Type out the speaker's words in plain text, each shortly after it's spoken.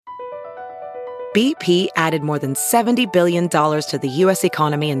BP added more than $70 billion to the U.S.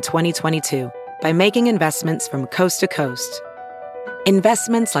 economy in 2022 by making investments from coast to coast.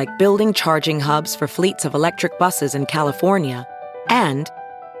 Investments like building charging hubs for fleets of electric buses in California and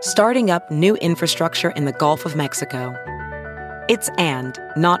starting up new infrastructure in the Gulf of Mexico. It's and,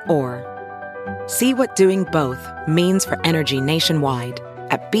 not or. See what doing both means for energy nationwide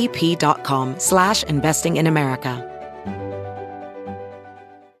at bp.com/investing in America.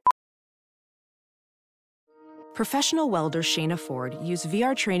 Professional welder Shayna Ford used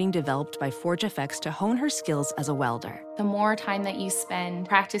VR training developed by ForgeFX to hone her skills as a welder. The more time that you spend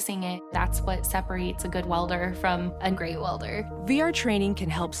practicing it, that's what separates a good welder from a great welder. VR training can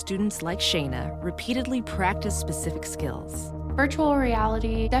help students like Shayna repeatedly practice specific skills. Virtual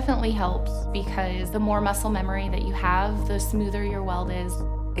reality definitely helps because the more muscle memory that you have, the smoother your weld is.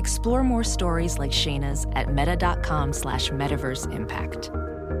 Explore more stories like Shayna's at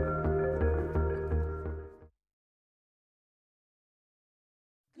meta.com/metaverseimpact.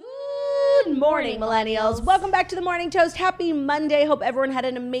 Good morning, millennials. Welcome back to the Morning Toast. Happy Monday. Hope everyone had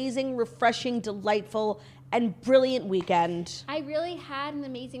an amazing, refreshing, delightful, and brilliant weekend. I really had an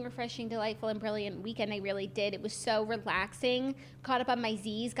amazing, refreshing, delightful, and brilliant weekend. I really did. It was so relaxing. Caught up on my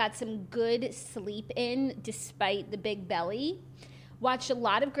Z's. Got some good sleep in despite the big belly. Watched a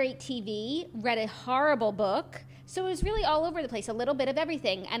lot of great TV. Read a horrible book. So it was really all over the place. A little bit of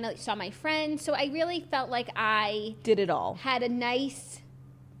everything. And I saw my friends. So I really felt like I did it all. Had a nice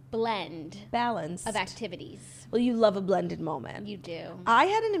blend. Balance. Of activities. Well, you love a blended moment. You do. I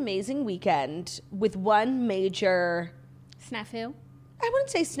had an amazing weekend with one major... Snafu? I wouldn't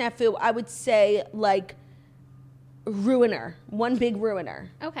say snafu. I would say, like, ruiner. One big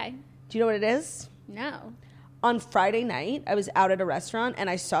ruiner. Okay. Do you know what it is? No. On Friday night, I was out at a restaurant, and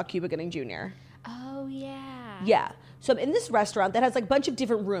I saw Cuba Gooding Jr. Oh, yeah. Yeah. So I'm in this restaurant that has, like, a bunch of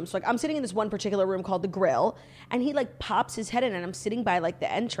different rooms. So, like, I'm sitting in this one particular room called The Grill, and he, like, pops his head in, and I'm sitting by, like,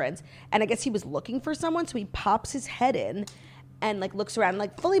 the entrance, and I guess he was looking for someone, so he pops his head in and, like, looks around and,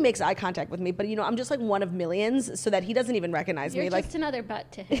 like, fully makes eye contact with me. But, you know, I'm just, like, one of millions, so that he doesn't even recognize me. You're Like, just another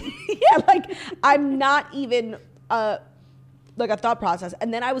butt to him. yeah, like, I'm not even... like a thought process.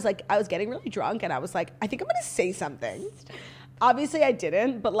 And then I was getting really drunk, and I was like, I think I'm going to say something. Obviously I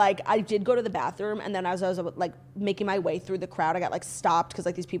didn't, but like I did go to the bathroom, and then as I was like making my way through the crowd, I got like stopped because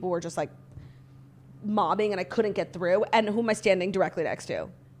like these people were just like mobbing and I couldn't get through. And who am I standing directly next to?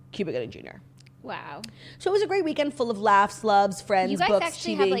 Cuba Gooding Jr. Wow. So it was a great weekend full of laughs, loves, friends, you guys books,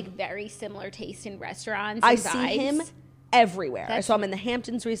 actually TV. have like very similar taste in restaurants. I and see vibes. him everywhere. I saw him in the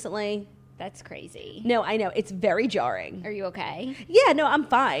Hamptons recently. That's crazy. No, I know. It's very jarring. Are you okay? Yeah, no, I'm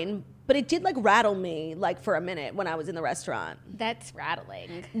fine. But it did like rattle me like for a minute when I was in the restaurant. That's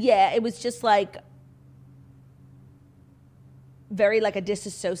rattling. Yeah, it was just like very like a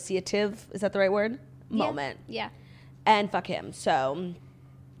disassociative, is that the right word? Moment. Yeah. And fuck him. So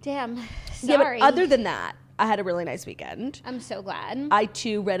damn. Sorry. Yeah, but other than that, I had a really nice weekend. I'm so glad. I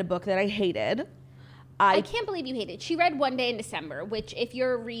too read a book that I hated. I can't believe you hated. She read One Day in December, which if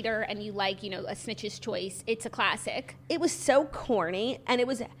you're a reader and you like, you know, A Snitch's Choice, it's a classic. It was so corny, and it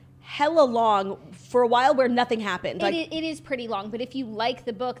was hella long for a while where nothing happened. Like, it is pretty long, but if you like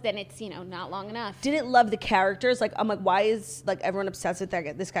the book, then it's, you know, not long enough. Didn't love the characters. Like, I'm like, why is like everyone obsessed with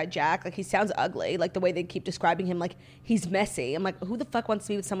this guy Jack? Like, he sounds ugly. Like the way they keep describing him, like he's messy. I'm like, who the fuck wants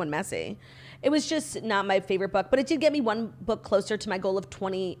to be with someone messy? It was just not my favorite book, but it did get me one book closer to my goal of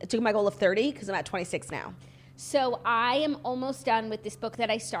 20. It took my goal of 30 because I'm at 26 now. So I am almost done with this book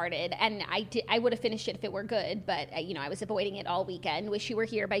that I started, and I would have finished it if it were good, but you know, I was avoiding it all weekend. Wish You Were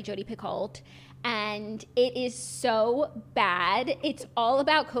Here by Jodi Picoult, and it is so bad. It's all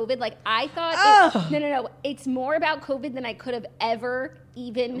about COVID. Like I thought, no. It's more about COVID than I could have ever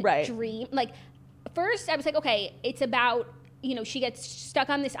even dreamed. Like first, I was like, okay, it's about, you know, she gets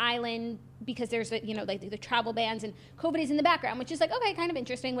stuck on this island because there's a, you know, like the travel bans and COVID is in the background, which is like, okay, kind of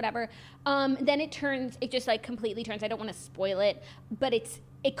interesting, whatever. Then it just like completely turns. I don't want to spoil it, but it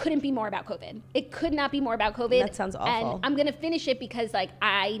couldn't be more about COVID. It could not be more about COVID. That sounds awful. And I'm going to finish it because like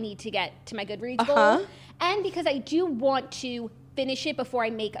I need to get to my Goodreads goal. And because I do want to finish it before I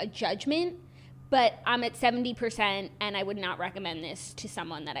make a judgment, but I'm at 70% and I would not recommend this to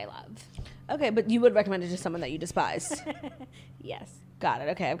someone that I love. Okay, but you would recommend it to someone that you despise. Yes. Got it.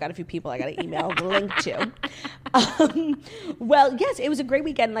 Okay, I've got a few people I got to email the link to. Well, yes, it was a great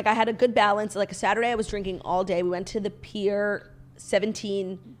weekend. Like I had a good balance. Like a Saturday, I was drinking all day. We went to the pier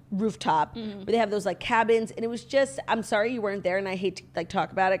 17 rooftop where they have those like cabins, and it was just, I'm sorry you weren't there, and I hate to like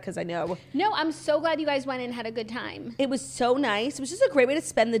talk about it because I know. No, I'm so glad you guys went and had a good time. It was so nice. It was just a great way to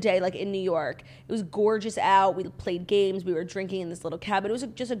spend the day, like in New York. It was gorgeous out. We played games. We were drinking in this little cabin. It was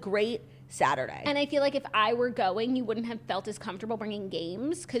just a great Saturday. And I feel like if I were going, you wouldn't have felt as comfortable bringing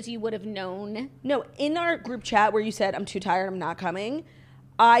games because you would have known. No, in our group chat where you said, I'm too tired, I'm not coming,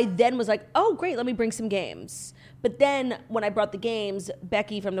 I then was like, oh, great, let me bring some games. But then when I brought the games,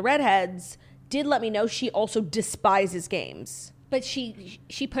 Becky from the Redheads did let me know she also despises games. But she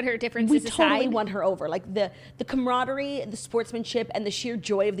put her differences aside. We totally won her over. Like the camaraderie, the sportsmanship, and the sheer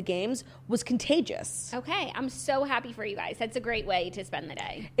joy of the games was contagious. Okay, I'm so happy for you guys. That's a great way to spend the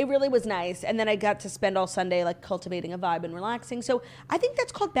day. It really was nice. And then I got to spend all Sunday like cultivating a vibe and relaxing. So I think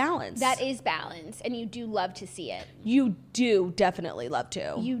that's called balance. That is balance, and you do love to see it. You do definitely love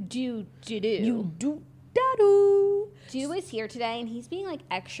to. You do. You do. Da-do. Stu is here today, and he's being like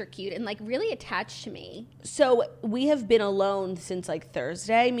extra cute and like really attached to me. So we have been alone since like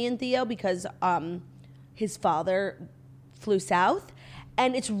Thursday, me and Theo, because his father flew south,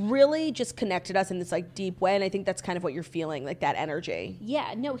 and it's really just connected us in this like deep way. And I think that's kind of what you're feeling, like that energy.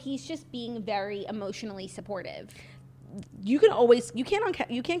 Yeah, no, he's just being very emotionally supportive. You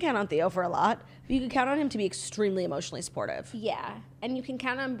can't count on Theo for a lot, but you can count on him to be extremely emotionally supportive. Yeah, and you can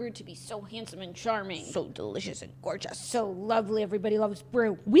count on Brew to be so handsome and charming. So delicious and gorgeous. So lovely. Everybody loves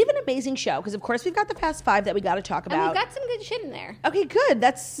Brew. We have an amazing show, because of course we've got the Fast Five that we got to talk about. And we've got some good shit in there. Okay, good.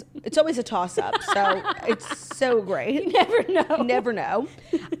 It's always a toss-up, so it's so great. You never know. You never know.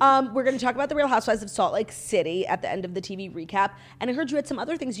 We're going to talk about the Real Housewives of Salt Lake City at the end of the TV recap, and I heard you had some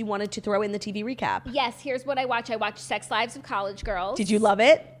other things you wanted to throw in the TV recap. Yes, here's what I watch. I watched Sex Lives of College Girls. Did you love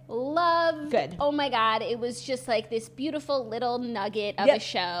it? Loved. Good. Oh my God. It was just like this beautiful little nugget of a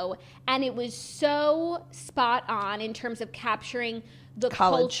show. And it was so spot on in terms of capturing the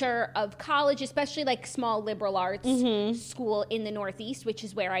culture of college, especially like small liberal arts school in the Northeast, which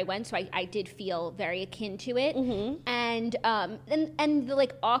is where I went. So I did feel very akin to it. And the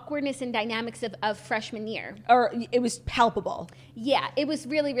like awkwardness and dynamics of freshman year. Or it was palpable. Yeah, it was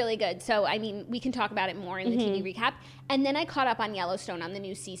really, really good. So, I mean, we can talk about it more in the TV recap. And then I caught up on Yellowstone on the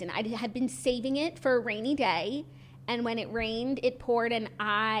new season. I had been saving it for a rainy day. And when it rained, it poured, and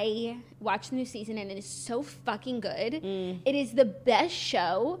I watched the new season, and it is so fucking good. It is the best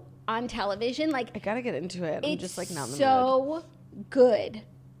show on television. Like, I gotta get into it. I'm just like not in the mood. So good.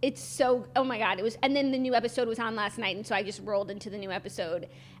 It's so, oh my God, it was, and then the new episode was on last night, and so I just rolled into the new episode,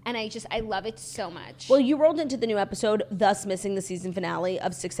 and I love it so much. Well, you rolled into the new episode, thus missing the season finale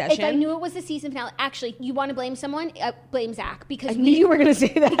of Succession. If I knew it was the season finale, actually, you want to blame someone? Blame Zach, because I knew you were going to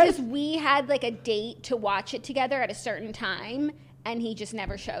say that. Because we had like a date to watch it together at a certain time, and he just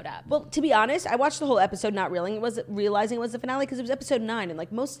never showed up. Well, to be honest, I watched the whole episode not realizing it was the finale, because it was episode 9, and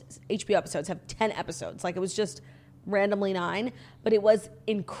like most HBO episodes have 10 episodes. Like it was just randomly 9, but it was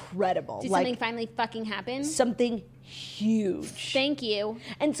incredible. Did like, something finally fucking happen? Something huge. Thank you.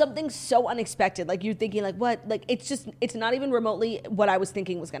 And something so unexpected. Like you're thinking like, what? Like it's not even remotely what I was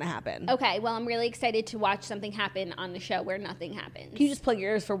thinking was going to happen. Okay, well, I'm really excited to watch something happen on the show where nothing happens. Can you just plug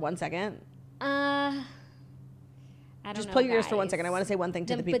your ears for 1 second? I don't just know, plug your ears guys. for 1 second. I want to say one thing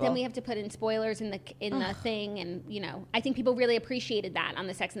to the people. But then we have to put in spoilers in the thing, and I think people really appreciated that on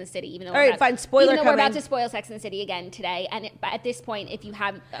the Sex and the City. Even though Spoiler we're coming. about to spoil Sex and the City again today, and at this point, if you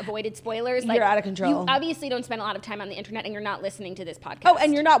have avoided spoilers, you're out of control. You obviously don't spend a lot of time on the internet, and you're not listening to this podcast. Oh,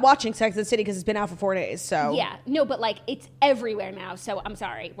 and you're not watching Sex and the City because it's been out for 4 days. So yeah, no, but like it's everywhere now. So I'm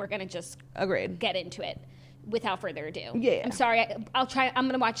sorry, we're gonna just get into it. Without further ado. Yeah. I'm sorry. I'm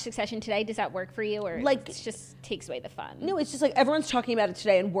going to watch Succession today. Does that work for you? Or like, it just takes away the fun? No, it's just like everyone's talking about it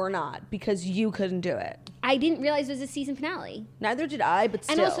today and we're not because you couldn't do it. I didn't realize it was a season finale. Neither did I, but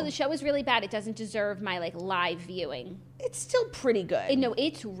still. And also the show is really bad. It doesn't deserve my like live viewing. It's still pretty good. No,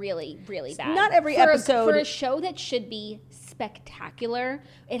 it's really, really bad. Not every episode. For a show that should be spectacular,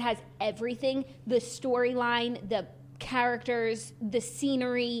 it has everything. The storyline, the characters, the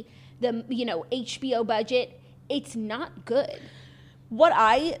scenery, the HBO budget. It's not good. What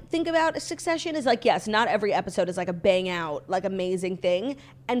I think about Succession is like, yes, not every episode is like a bang out, like amazing thing.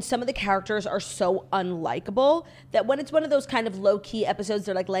 And some of the characters are so unlikable that when it's one of those kind of low key episodes,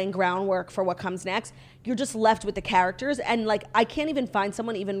 they're like laying groundwork for what comes next. You're just left with the characters. And like, I can't even find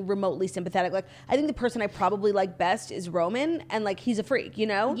someone even remotely sympathetic. Like, I think the person I probably like best is Roman. And like, he's a freak,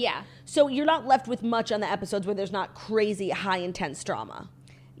 Yeah. So you're not left with much on the episodes where there's not crazy, high intense drama.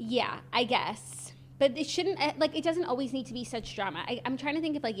 Yeah, I guess. But it shouldn't, it doesn't always need to be such drama. I'm trying to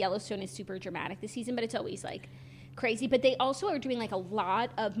think if, like, Yellowstone is super dramatic this season, but it's always, like, crazy. But they also are doing like a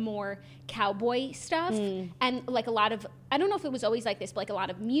lot of more cowboy stuff and like a lot of, I don't know if it was always like this, but like a lot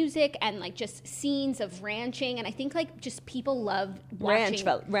of music and like just scenes of ranching. And I think like just people love watching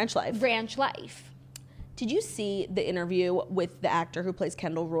ranch life. Ranch life. Did you see the interview with the actor who plays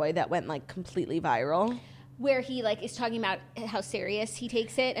Kendall Roy that went like completely viral? Where he like is talking about how serious he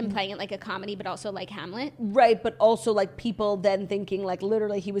takes it and playing it like a comedy, but also like Hamlet. Right, but also like people then thinking like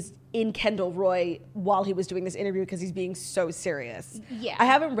literally he was in Kendall Roy while he was doing this interview because he's being so serious. Yeah. I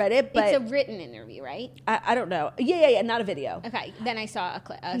haven't read it, but... It's a written interview, right? I don't know. Yeah, not a video. Okay, then I saw a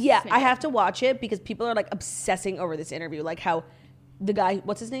clip. Yeah, I have to watch it because people are like obsessing over this interview. Like how the guy,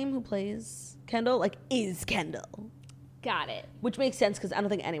 what's his name, who plays Kendall, like is Kendall. Got it. Which makes sense because I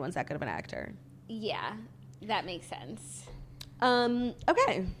don't think anyone's that good of an actor. Yeah. That makes sense.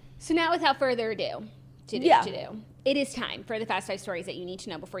 Okay. So now without further ado, it is time for the Fast 5 stories that you need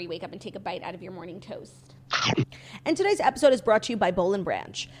to know before you wake up and take a bite out of your morning toast. And today's episode is brought to you by Boll &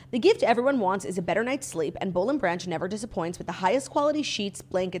 Branch. The gift everyone wants is a better night's sleep, and Boll & Branch never disappoints with the highest quality sheets,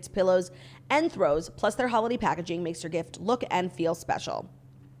 blankets, pillows, and throws, plus their holiday packaging makes your gift look and feel special.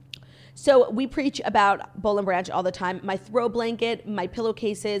 So we preach about Boll & Branch all the time. My throw blanket, my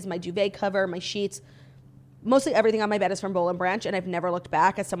pillowcases, my duvet cover, my sheets, mostly everything on my bed is from Boll & Branch, and I've never looked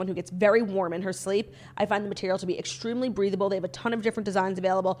back. As someone who gets very warm in her sleep, I find the material to be extremely breathable. They have a ton of different designs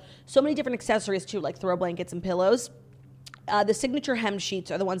available. So many different accessories, too, like throw blankets and pillows. The signature hemmed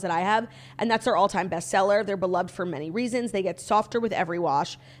sheets are the ones that I have, and that's their all-time bestseller. They're beloved for many reasons. They get softer with every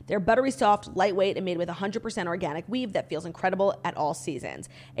wash. They're buttery soft, lightweight, and made with 100% organic weave that feels incredible at all seasons.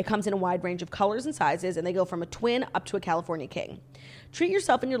 It comes in a wide range of colors and sizes, and they go from a twin up to a California king. Treat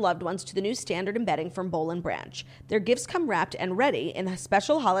yourself and your loved ones to the new standard embedding from Boll & Branch. Their gifts come wrapped and ready in a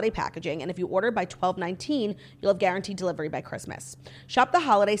special holiday packaging, and if you order by $12.19, you'll have guaranteed delivery by Christmas. Shop the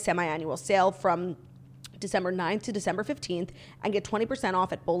holiday semi-annual sale from December 9th to December 15th and get 20%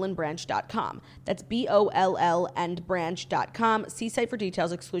 off at bollandbranch.com. That's BOLL and branch.com. See site for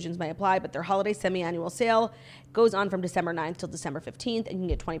details. Exclusions may apply, but their holiday semi-annual sale goes on from December 9th till December 15th, and you can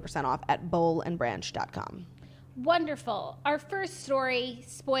get 20% off at bollandbranch.com. Wonderful. Our first story,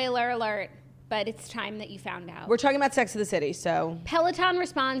 spoiler alert, but it's time that you found out. We're talking about Sex of the City, so... Peloton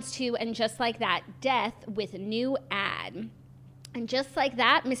responds to, and just like that, death with a new ad. And just like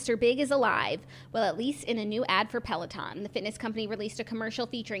that, Mr. Big is alive. Well, at least in a new ad for Peloton. The fitness company released a commercial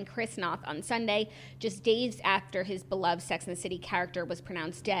featuring Chris Noth on Sunday, just days after his beloved Sex and the City character was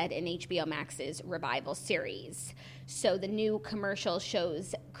pronounced dead in HBO Max's revival series. So the new commercial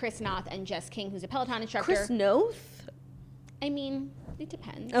shows Chris Noth and Jess King, who's a Peloton instructor. Chris Noth? I mean, it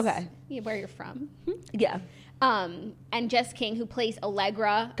depends. Okay. Yeah, where you're from. Yeah. And Jess King, who plays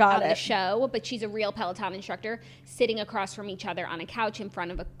Allegra on the show, but she's a real Peloton instructor, sitting across from each other on a couch in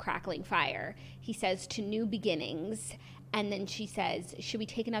front of a crackling fire. He says, "To new beginnings." And then she says, "Should we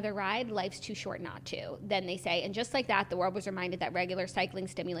take another ride? Life's too short not to." Then they say, and just like that, the world was reminded that regular cycling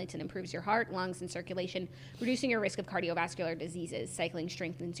stimulates and improves your heart, lungs, and circulation, reducing your risk of cardiovascular diseases. Cycling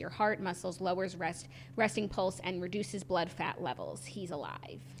strengthens your heart, muscles, lowers resting pulse, and reduces blood fat levels. He's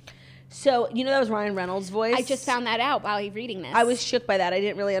alive. So, you know that was Ryan Reynolds' voice? I just found that out while reading this. I was shook by that. I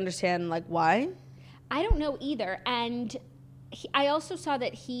didn't really understand, like, why? I don't know either. And I also saw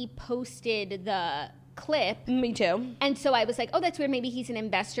that he posted the clip. Me too. And so I was like, oh, that's weird. Maybe he's an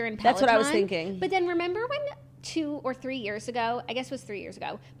investor in Peloton. That's what I was thinking. But then remember when 2 or 3 years ago, I guess it was 3 years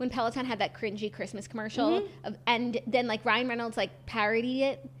ago, when Peloton had that cringy Christmas commercial, and then like Ryan Reynolds like parodied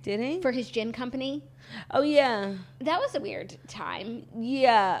it. Did he? For his gin company. Oh, yeah. That was a weird time.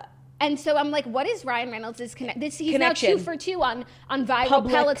 Yeah. And so I'm like, what is Ryan Reynolds' he's connection? Now 2 for 2 on viral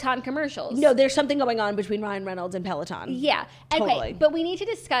Peloton commercials. No, there's something going on between Ryan Reynolds and Peloton. Yeah. Totally. Okay, but we need to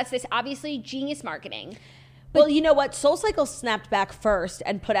discuss this. Obviously, genius marketing. Well, you know what? SoulCycle snapped back first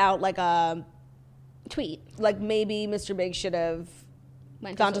and put out like a tweet. Like maybe Mr. Big should have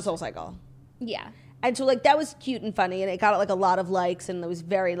gone to SoulCycle. Yeah. And so like that was cute and funny, and it got like a lot of likes, and it was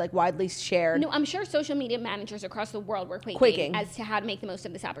very like widely shared. No, I'm sure social media managers across the world were quaking as to how to make the most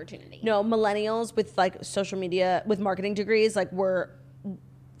of this opportunity. No, millennials with like social media with marketing degrees like were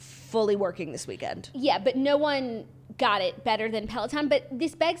fully working this weekend. Yeah, but no one got it better than Peloton. But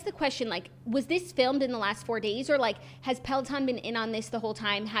this begs the question, like, was this filmed in the last 4 days, or like has Peloton been in on this the whole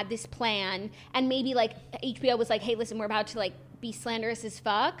time, had this plan, and maybe like HBO was like, hey, listen, we're about to like be slanderous as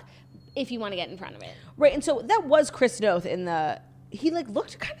fuck if you want to get in front of it. Right, and so that was Chris Noth in the... He, like,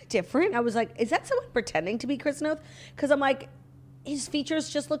 looked kind of different. I was like, is that someone pretending to be Chris Noth? Because I'm like, his features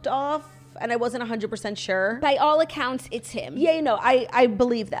just looked off, and I wasn't 100% sure. By all accounts, it's him. Yeah, you know, I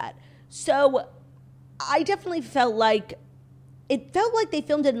believe that. So I definitely felt like it felt like they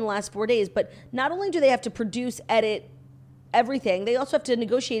filmed it in the last 4 days, but not only do they have to produce, edit, everything, they also have to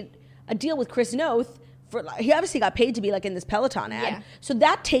negotiate a deal with Chris Noth. He obviously got paid to be like in this Peloton ad. Yeah. So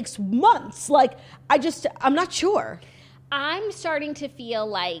that takes months. Like, I'm not sure. I'm starting to feel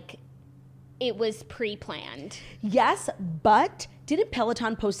like it was pre-planned. Yes, but didn't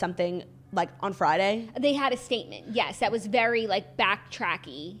Peloton post something like on Friday? They had a statement. Yes, that was very like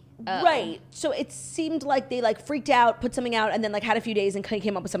backtracky. Right. So it seemed like they like freaked out, put something out, and then like had a few days and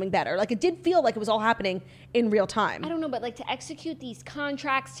came up with something better. Like it did feel like it was all happening in real time. I don't know, but like to execute these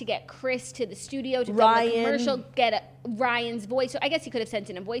contracts, to get Chris to the studio, to Ryan. film a commercial, get Ryan's voice. So I guess he could have sent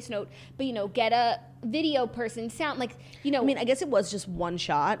in a voice note, but get a video person sound like, I mean, I guess it was just one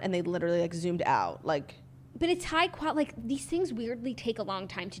shot and they literally like zoomed out. Like, but it's high quality. Like these things weirdly take a long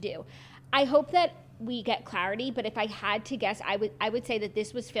time to do. I hope that we get clarity, but if I had to guess, I would say that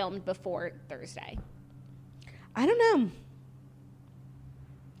this was filmed before Thursday. I don't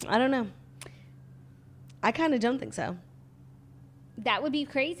know. I kind of don't think so. That would be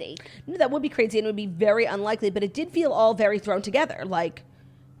crazy. No, that would be crazy and it would be very unlikely, but it did feel all very thrown together, like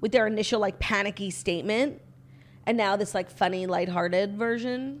with their initial like panicky statement and now this like funny, lighthearted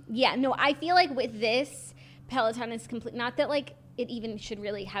version. Yeah, no, I feel like with this, Peloton is complete. Not that like it even should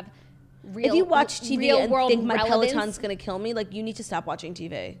really have real. If you watch TV real and world think my relevance. Peloton's going to kill me, like you need to stop watching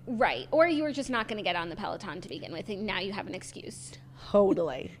TV. Right. Or you were just not going to get on the Peloton to begin with, and now you have an excuse.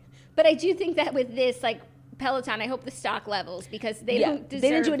 Totally. But I do think that with this, like, Peloton, I hope the stock levels because they don't deserve... They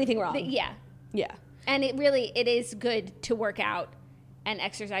didn't do anything wrong. Yeah. Yeah. And it is good to work out and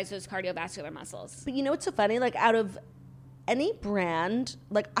exercise those cardiovascular muscles. But you know what's so funny? Like, out of any brand,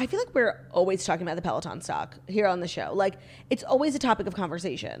 like, I feel like we're always talking about the Peloton stock here on the show. Like, it's always a topic of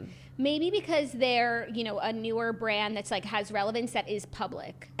conversation. Maybe because they're, a newer brand that's, like, has relevance that is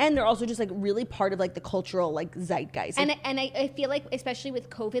public. And they're also just, like, really part of, like, the cultural, like, zeitgeist. And I feel like, especially with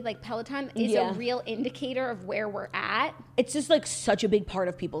COVID, like, Peloton is a real indicator of where we're at. It's just, like, such a big part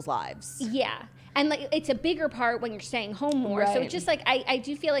of people's lives. Yeah. And, like, it's a bigger part when you're staying home more. Right. So it's just, like, I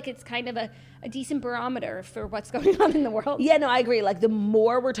do feel like it's kind of a decent barometer for what's going on in the world. Yeah, no, I agree. Like, the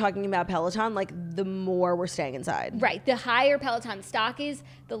more we're talking about Peloton, like, the more we're staying inside. Right. The higher Peloton stock is,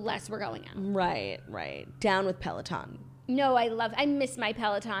 the less we're going out. Right. Down with Peloton. No, I miss my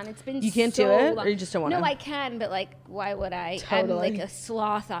Peloton. It's been You can't so do it? long. Or you just don't want to? No, I can, but, like, why would I? Totally. I'm like a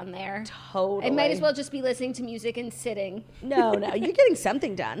sloth on there. Totally. I might as well just be listening to music and sitting. No, you're getting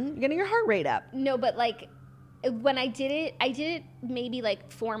something done. You're getting your heart rate up. No, but, like, when I did it maybe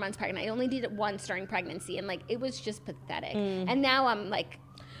like 4 months pregnant. I only did it once during pregnancy, and like it was just pathetic. And now I'm like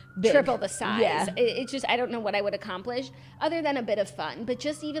Big. triple the size. Yeah. It's just I don't know what I would accomplish other than a bit of fun. But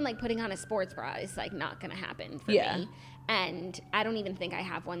just even like putting on a sports bra is like not going to happen for me. And I don't even think I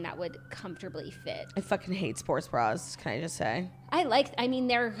have one that would comfortably fit. I fucking hate sports bras, can I just say? I mean,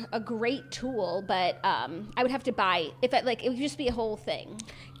 they're a great tool, but I would have to buy, it would just be a whole thing.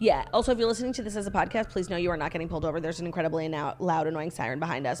 Yeah. Also, if you're listening to this as a podcast, please know you are not getting pulled over. There's an incredibly loud, annoying siren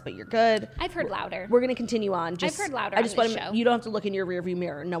behind us, but you're good. I've heard louder. We're going to continue on. I've heard louder I just on this want show. You don't have to look in your rearview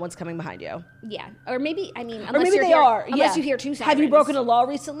mirror. No one's coming behind you. Yeah. Or maybe, Unless you hear two sirens. Have you broken a law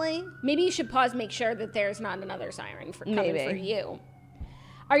recently? Maybe you should pause, make sure that there's not another siren coming Maybe. for you.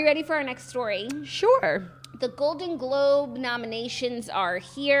 Are you ready for our next story? Sure. The Golden Globe nominations are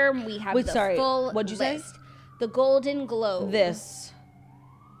here. We have full What'd you list. say? The Golden Globe. This.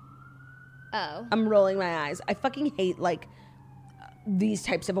 Oh. I'm rolling my eyes. I fucking hate, like, these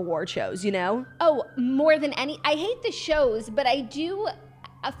types of award shows, you know? Oh, more than any. I hate the shows, but I do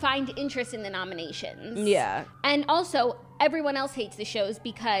find interest in the nominations. Yeah. And also, everyone else hates the shows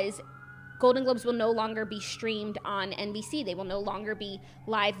because Golden Globes will no longer be streamed on NBC. They will no longer be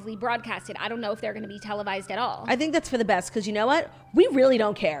lively broadcasted. I don't know if they're going to be televised at all. I think that's for the best, because you know what? We really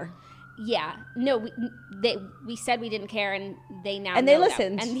don't care. Yeah. No, we said we didn't care, and they now And they know that.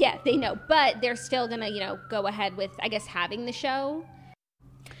 listened. And yeah, they know. But they're still going to, go ahead with, I guess, having the show.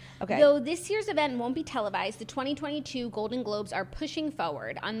 Okay. Though this year's event won't be televised, the 2022 Golden Globes are pushing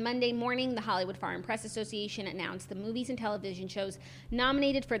forward. On Monday morning, the Hollywood Foreign Press Association announced the movies and television shows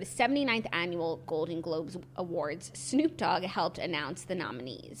nominated for the 79th annual Golden Globes Awards. Snoop Dogg helped announce the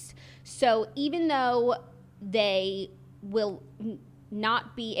nominees. So even though they will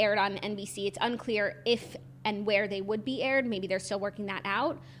not be aired on NBC, it's unclear if and where they would be aired. Maybe they're still working that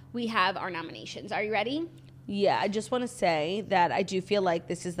out. We have our nominations. Are you ready? Yeah, I just want to say that I do feel like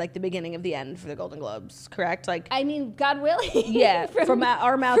this is like the beginning of the end for the Golden Globes, correct? Like, I mean, God willing. Yeah, from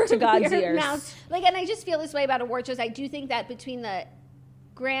our mouth to God's your ears. mouth. Like, and I just feel this way about award shows. I do think that between the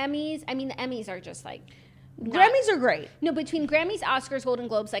Grammys, I mean, the Emmys are just like... Grammys are great. No, between Grammys, Oscars, Golden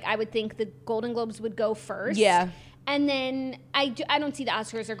Globes, like, I would think the Golden Globes would go first. Yeah. And then I don't see the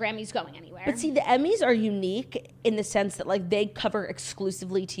Oscars or Grammys going anywhere. But see, the Emmys are unique in the sense that, like, they cover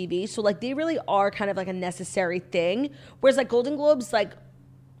exclusively TV. So, like, they really are kind of like a necessary thing. Whereas, like, Golden Globes, like,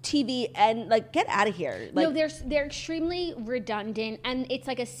 TV and, like, get out of here. Like, no, they're extremely redundant. And it's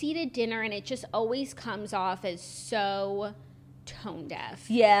like a seated dinner, and it just always comes off as so tone deaf.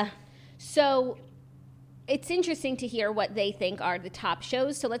 yeah. So it's interesting to hear what they think are the top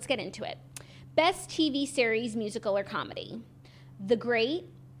shows. So let's get into it. Best TV series, musical, or comedy. The Great,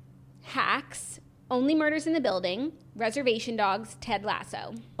 Hacks, Only Murders in the Building, Reservation Dogs, Ted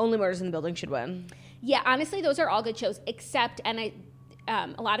Lasso. Only Murders in the Building should win. Yeah, honestly, those are all good shows, except, and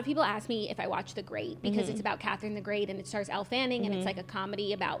a lot of people ask me if I watch The Great because it's about Catherine the Great and it stars Elle Fanning and it's like a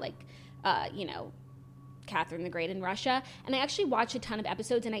comedy about, like, Catherine the Great in Russia. And I actually watched a ton of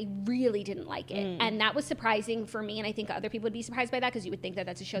episodes and I really didn't like it. And that was surprising for me, and I think other people would be surprised by that because you would think that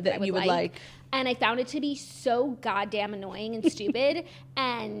that's a show that I would like. And I found it to be so goddamn annoying and stupid.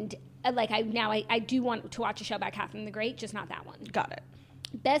 And like I do want to watch a show about Catherine the Great, just not that one. Got it.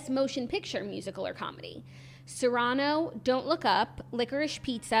 Best motion picture, musical, or comedy. Cyrano, Don't Look Up, Licorice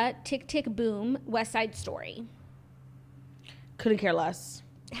Pizza, Tick Tick Boom, West Side Story. Couldn't care less.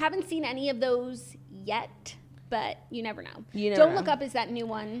 Haven't seen any of those yet, but you never know. You never Don't know. Look Up is that new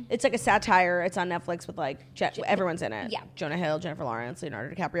one. It's like a satire. It's on Netflix with, like, everyone's in it. Yeah. Jonah Hill, Jennifer Lawrence,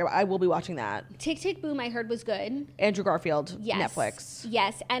 Leonardo DiCaprio. I will be watching that. Tick Tick Boom I heard was good. Andrew Garfield, Yes. Netflix.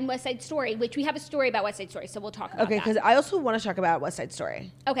 Yes, and West Side Story, which we have a story about West Side Story, so we'll talk about Okay, that. because I also want to talk about West Side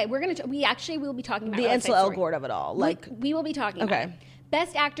Story. Okay, we actually will be talking about The West Side Ansel Story. Elgort of it all. Like, we will be talking Okay. about it.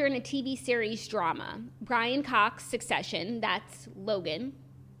 Best actor in a TV series drama. Brian Cox, Succession. That's Logan.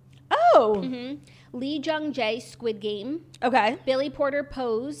 oh, Lee Jung-jae, Squid Game. okay. Billy Porter,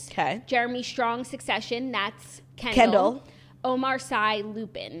 Pose. Okay. Jeremy Strong, Succession. That's Kendall. Kendall. Omar Sy,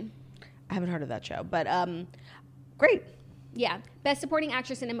 Lupin. I haven't heard of that show, but great. Yeah. Best supporting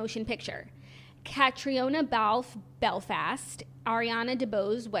actress in a motion picture. Catriona Balfe, Belfast. Ariana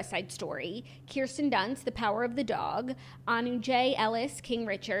DeBose, West Side Story. Kirsten Dunst, The Power of the Dog. Anu J. Ellis, King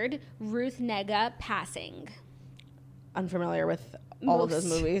Richard. Ruth Negga, Passing. Unfamiliar with all of those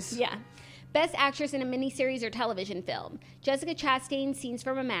movies. Yeah. Best actress in a miniseries or television film. Jessica Chastain, Scenes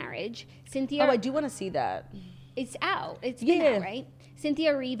from a Marriage. Cynthia... Oh, I do want to see that. It's out. It's been Yeah. out, right?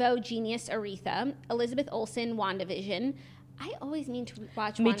 Cynthia Erivo, Genius, Aretha. Elizabeth Olsen, WandaVision. I always mean to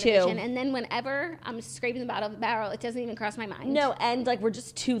watch Me WandaVision, too. and then whenever I'm scraping the bottom of the barrel, it doesn't even cross my mind. No, and, like, we're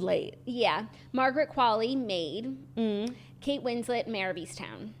just too late. Yeah. Margaret Qualley, Maid. Kate Winslet, Mayor of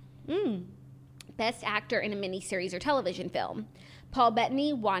Easttown. Best actor in a miniseries or television film. Paul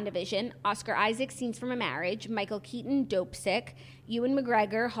Bettany, WandaVision. Oscar Isaac, Scenes from a Marriage. Michael Keaton, Dope Sick. Ewan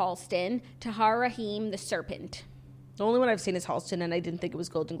McGregor, Halston. Tahar Rahim, The Serpent. The only one I've seen is Halston, and I didn't think it was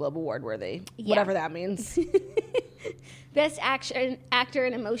Golden Globe Award worthy. Yeah. Whatever that means. Best actor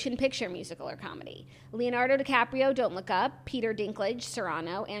in a motion picture, musical, or comedy. Leonardo DiCaprio, Don't Look Up. Peter Dinklage,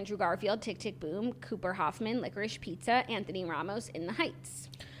 Cyrano. Andrew Garfield, Tick Tick Boom. Cooper Hoffman, Licorice Pizza. Anthony Ramos, In the Heights.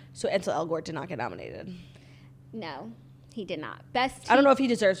 So Ansel Elgort did not get nominated. No, he did not. Best I don't know if he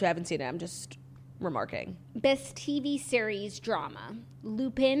deserves to. I haven't seen it. I'm just remarking. Best TV series drama.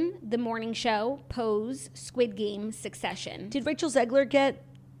 Lupin, The Morning Show, Pose, Squid Game, Succession. Did Rachel Zegler get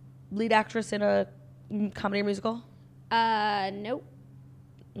lead actress in a comedy or musical? Nope.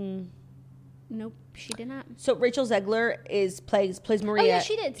 Nope, she did not. So Rachel Zegler plays Maria. Oh, yeah,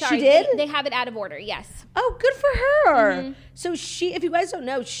 she did. Sorry. She did? They have it out of order, yes. Oh, good for her. So she, if you guys don't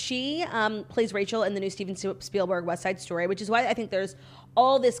know, she plays Rachel in the new Steven Spielberg West Side Story, which is why I think there's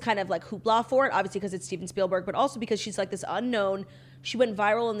all this kind of like hoopla for it, obviously because it's Steven Spielberg, but also because she's like this unknown. She went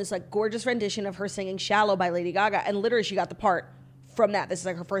viral in this like gorgeous rendition of her singing Shallow by Lady Gaga, and literally she got the part from that. This is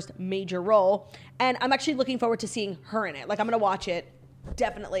like her first major role, and I'm actually looking forward to seeing her in it. Like I'm going to watch it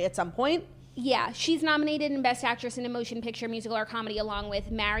definitely at some point. Yeah, she's nominated in Best Actress in a Motion Picture, Musical, or Comedy, along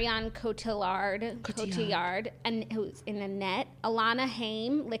with Marion Cotillard, and who's in Annette, Alana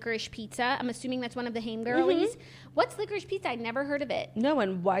Haim, Licorice Pizza. I'm assuming that's one of the Haim girlies. What's Licorice Pizza? I'd never heard of it. No,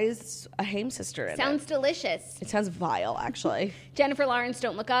 and why is a Haim sister in Sounds it? delicious. It sounds vile, actually. Jennifer Lawrence,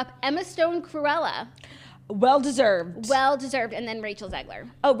 Don't Look Up. Emma Stone, Cruella. Well-deserved. Well deserved. And then Rachel Zegler.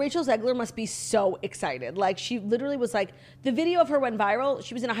 Oh, Rachel Zegler must be so excited. Like, she literally was like, the video of her went viral.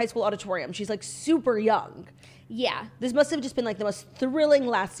 She was in a high school auditorium. She's like super young. Yeah. This must have just been like the most thrilling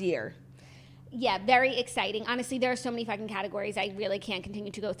last year. Yeah, very exciting. Honestly, there are so many fucking categories. I really can't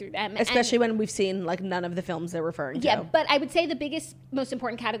continue to go through them. Especially when we've seen like none of the films they're referring to. Yeah, but I would say the biggest, most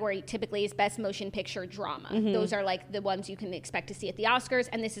important category typically is Best Motion Picture Drama. Those are like the ones you can expect to see at the Oscars,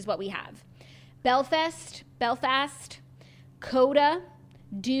 and this is what we have. Belfast, Coda,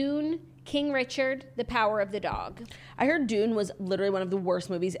 Dune, King Richard, The Power of the Dog. I heard Dune was literally one of the worst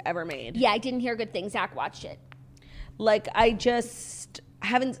movies ever made. Yeah, I didn't hear good things. Zach watched it. Like, I just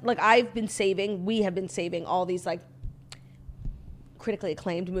haven't, like, we have been saving all these, like, critically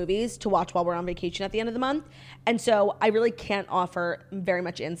acclaimed movies to watch while we're on vacation at the end of the month. And so I really can't offer very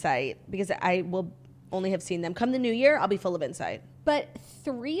much insight because I will only have seen them. Come the new year, I'll be full of insight. But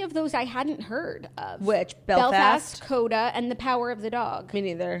 3 of those I hadn't heard of. Which? Belfast, Coda, and The Power of the Dog. Me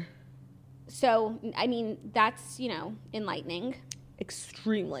neither. So, I mean, that's, enlightening.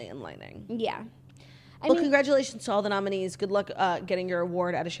 Extremely enlightening. Yeah. Well, congratulations to all the nominees. Good luck getting your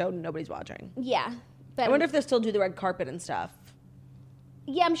award at a show nobody's watching. Yeah. But I wonder if they'll still do the red carpet and stuff.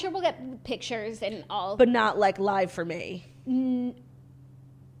 Yeah, I'm sure we'll get pictures and all. But not, like, live for me.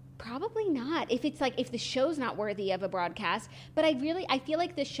 Probably not. If the show's not worthy of a broadcast. But I feel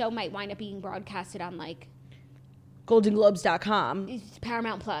like this show might wind up being broadcasted on, like, GoldenGlobes.com.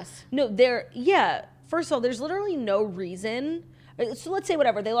 Paramount Plus. No, first of all, there's literally no reason. So let's say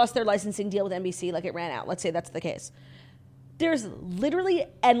whatever, they lost their licensing deal with NBC, like it ran out. Let's say that's the case. There's literally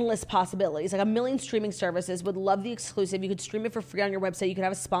endless possibilities. Like, a million streaming services would love the exclusive. You could stream it for free on your website. You could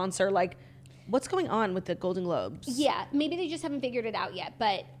have a sponsor. Like, what's going on with the Golden Globes? Yeah, maybe they just haven't figured it out yet,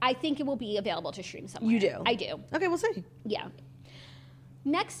 but I think it will be available to stream somewhere. You do? I do. Okay, we'll see. Yeah.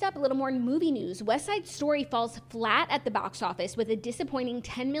 Next up, a little more movie news. West Side Story falls flat at the box office with a disappointing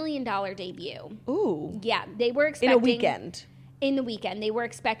 $10 million debut. Ooh. Yeah, they were expecting... In a weekend. In the weekend. They were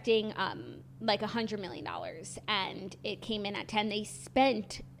expecting like $100 million, and it came in at 10. They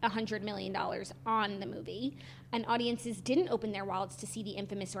spent $100 million on the movie, and audiences didn't open their wallets to see the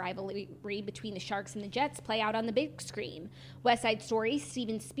infamous rivalry between the Sharks and the Jets play out on the big screen. West Side Story,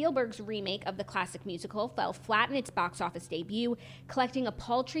 Steven Spielberg's remake of the classic musical, fell flat in its box office debut, collecting a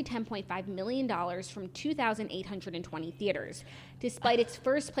paltry $10.5 million from 2,820 theaters. Despite its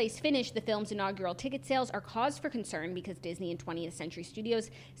first-place finish, the film's inaugural ticket sales are cause for concern because Disney and 20th Century Studios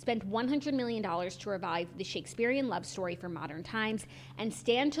spent $100 million to revive the Shakespearean love story for modern times and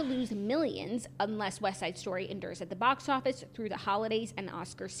stand to lose millions unless West Side Story endures at the box office through the holidays and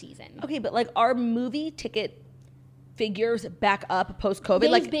Oscar season. Okay, but, like, are movie ticket figures back up post-COVID?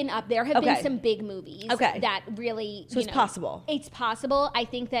 They've like, been up. There have been some big movies that really... So it's possible. It's possible. I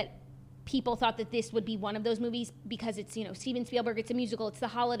think that people thought that this would be one of those movies because it's, Steven Spielberg, it's a musical, it's the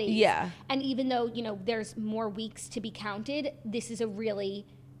holidays. Yeah. And even though, there's more weeks to be counted, this is a really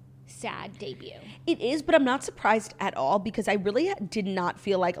sad debut. It is, but I'm not surprised at all because I really did not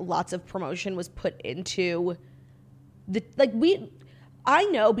feel like lots of promotion was put into I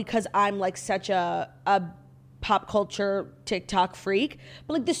know because I'm, like, such a pop culture TikTok freak,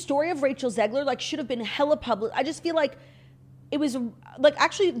 but, like, the story of Rachel Zegler, like, should have been hella public. I just feel like it was, like,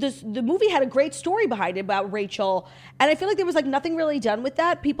 actually the movie had a great story behind it about Rachel, and I feel like there was, like, nothing really done with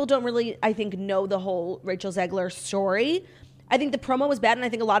that. People don't really, I think, know the whole Rachel Zegler story. I think the promo was bad, and I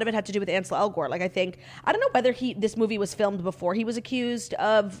think a lot of it had to do with Ansel Elgort. Like, I don't know whether this movie was filmed before he was accused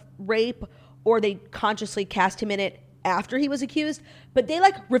of rape or they consciously cast him in it after he was accused, but they,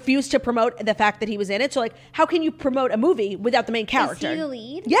 like, refused to promote the fact that he was in it. So, like, how can you promote a movie without the main character? Is he the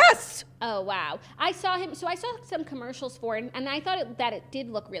lead? Yes! Oh, wow. I saw some commercials for it, and I thought that it did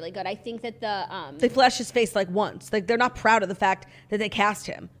look really good. I think that they flashed his face, like, once. Like, they're not proud of the fact that they cast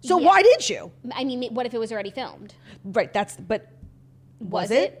him. So why did you? I mean, what if it was already filmed? Right, but was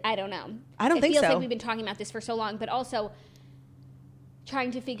it? I don't know. I don't think so. It feels like we've been talking about this for so long, but also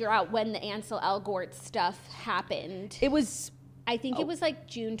trying to figure out when the Ansel Elgort stuff happened. I think it was like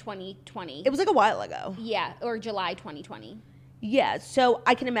June 2020. It was like a while ago. Yeah, or July 2020. Yeah, so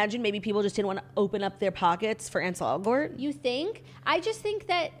I can imagine maybe people just didn't want to open up their pockets for Ansel Elgort. You think? I just think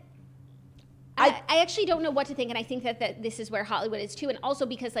that I actually don't know what to think, and I think that this is where Hollywood is too, and also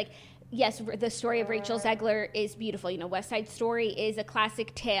because, like, yes, the story of Rachel Zegler is beautiful. West Side Story is a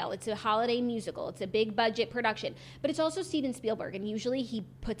classic tale. It's a holiday musical. It's a big budget production. But it's also Steven Spielberg, and usually he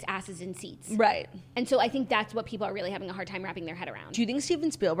puts asses in seats. Right. And so I think that's what people are really having a hard time wrapping their head around. Do you think Steven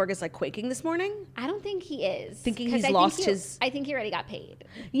Spielberg is, like, quaking this morning? I don't think he is. Thinking he's lost his... I think he already got paid.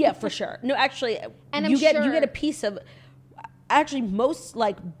 Yeah, for sure. No, actually, and you get a piece of... Actually, most,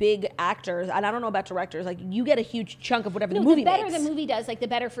 like, big actors, and I don't know about directors, like, you get a huge chunk of whatever the movie makes. The better the movie does, like, the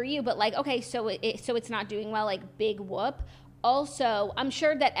better for you. But, like, okay, so it's not doing well, like, big whoop. Also, I'm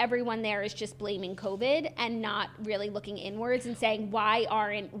sure that everyone there is just blaming COVID and not really looking inwards and saying, why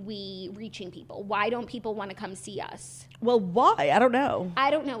aren't we reaching people? Why don't people want to come see us? Well, why? I don't know.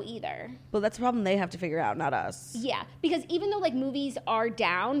 I don't know either. Well, that's a problem they have to figure out, not us. Yeah, because even though, like, movies are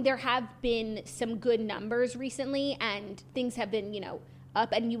down, there have been some good numbers recently and things have been,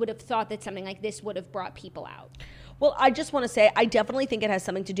 up, and you would have thought that something like this would have brought people out. Well, I just want to say, I definitely think it has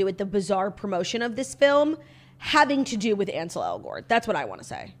something to do with the bizarre promotion of this film having to do with Ansel Elgort. That's what I want to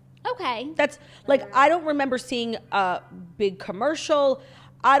say. Okay. That's like, I don't remember seeing a big commercial.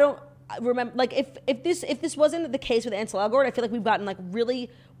 I don't remember, like, if this wasn't the case with Ansel Elgort, I feel like we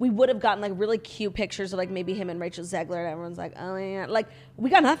would have gotten like really cute pictures of like maybe him and Rachel Zegler, and everyone's like, oh yeah, like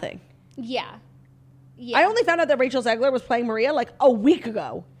we got nothing. Yeah. I only found out that Rachel Zegler was playing Maria like a week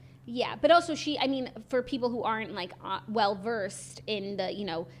ago. Yeah, but also for people who aren't like well versed in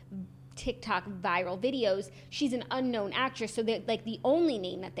the, TikTok viral videos, she's an unknown actress, so that like the only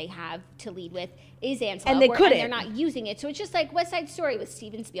name that they have to lead with is Ansel Elgort, and they couldn't. And they're not using it, so it's just like West Side Story with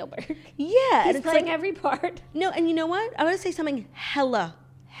Steven Spielberg. Yeah, he's and playing like, every part. No, and you know what? I want to say something hella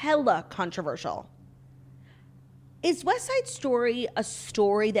controversial. Is West Side Story a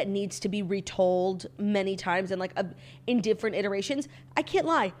story that needs to be retold many times and like in different iterations? I can't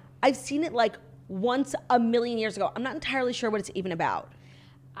lie. I've seen it like once a million years ago. I'm not entirely sure what it's even about.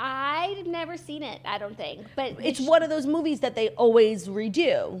 I've never seen it, I don't think. But it's one of those movies that they always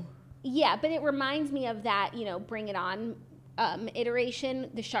redo. Yeah, but it reminds me of that, Bring It On iteration,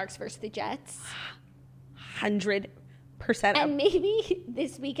 the Sharks versus the Jets. 100%. And maybe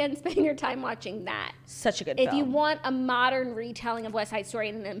this weekend spend your time watching that. Such a good film. film. If you want a modern retelling of West Side Story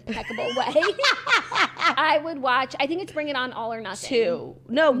in an impeccable way, I would watch, I think it's Bring It On, All or Nothing. 2.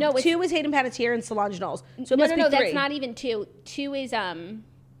 No, 2 is Hayden Panettiere and Solange Knowles. So it must be 3. That's not even 2. 2 is,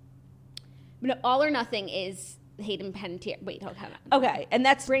 All or Nothing is Hayden Panettiere. Wait, hold on. Okay, and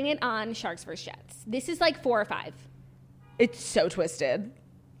that's Bring It On, Sharks vs. Jets. This is like 4 or 5. It's so twisted.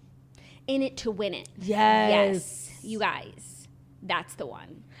 In It to Win It. Yes. You guys, that's the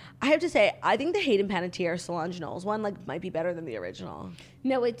one. I have to say, I think the Hayden Panettiere Solange Knowles one like might be better than the original.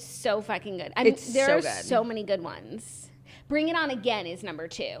 No, it's so fucking good. There are so many good ones. Bring It On Again is number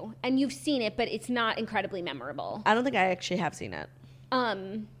 2, and you've seen it, but it's not incredibly memorable. I don't think I actually have seen it.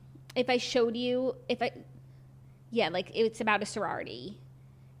 If I showed you, like it's about a sorority,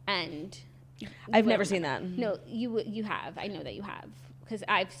 and I've never seen that. No, you have. I know that you have. Because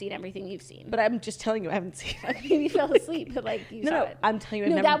I've seen everything you've seen. But I'm just telling you, I haven't seen it. Maybe you fell asleep, but like you saw it. I'm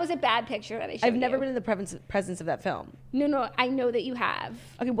telling you, that was a bad picture that I showed you. I've never been in the presence of that film. No, I know that you have.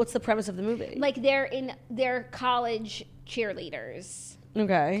 Okay, what's the premise of the movie? Like they're college cheerleaders.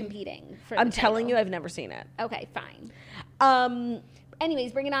 Okay. Competing for I'm telling you, I've never seen it. Okay, fine.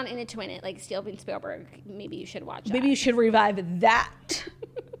 Anyways, Bring It On, In It to Win It, like Steven Spielberg. Maybe you should watch that. Maybe you should revive that,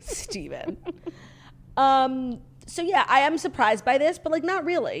 Steven. So yeah, I am surprised by this, but like not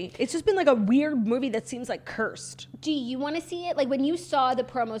really. It's just been like a weird movie that seems like cursed. Do you want to see it? Like when you saw the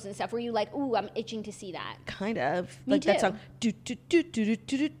promos and stuff, were you like, ooh, I'm itching to see that? Kind of. Me like too. that song. Do, do, do, do, do,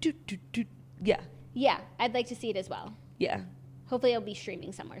 do, do, do, do. Yeah. Yeah, I'd like to see it as well. Yeah. Hopefully it'll be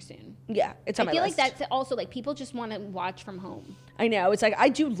streaming somewhere soon. Yeah, it's on my list. I feel like that's also like people just want to watch from home. I know. It's like I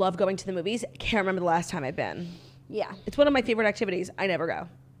do love going to the movies. I can't remember the last time I've been. Yeah. It's one of my favorite activities. I never go.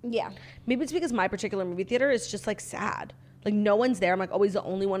 Yeah. Maybe it's because my particular movie theater is just like sad. Like no one's there. I'm like always the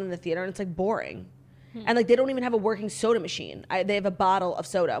only one in the theater, and it's like boring. And like they don't even have a working soda machine. They have a bottle of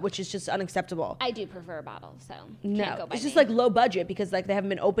soda, which is just unacceptable. I do prefer a bottle, so no, can't go by it's just me. like low budget because like they haven't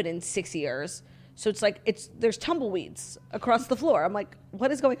been open in 6 years. So it's like there's tumbleweeds across the floor. I'm like, what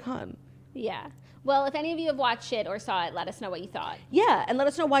is going on? Yeah. Well, if any of you have watched it or saw it, let us know what you thought. Yeah, and let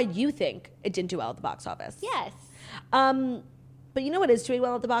us know why you think it didn't do well at the box office. Yes. But you know what is doing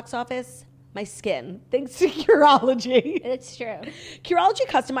well at the box office? My skin, thanks to Curology. It's true. Curology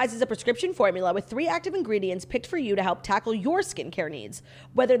customizes a prescription formula with 3 active ingredients picked for you to help tackle your skincare needs.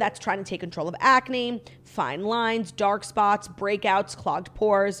 Whether that's trying to take control of acne, fine lines, dark spots, breakouts, clogged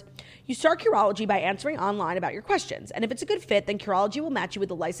pores. You start Curology by answering online about your questions. And if it's a good fit, then Curology will match you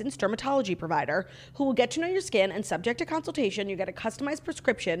with a licensed dermatology provider who will get to know your skin, and subject to consultation, you get a customized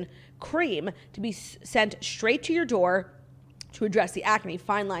prescription cream to be sent straight to your door to address the acne,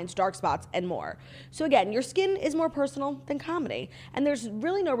 fine lines, dark spots, and more. So again, your skin is more personal than comedy. And there's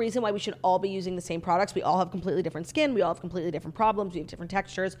really no reason why we should all be using the same products. We all have completely different skin. We all have completely different problems. We have different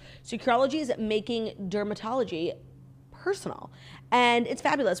textures. So Curology is making dermatology personal. And it's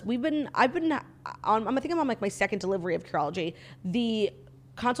fabulous. I think I'm on like my second delivery of Curology. The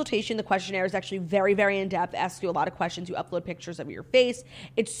consultation, the questionnaire is actually very, very in-depth. It asks you a lot of questions. You upload pictures of your face.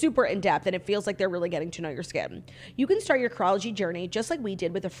 It's super in-depth, and it feels like they're really getting to know your skin. You can start your Curology journey just like we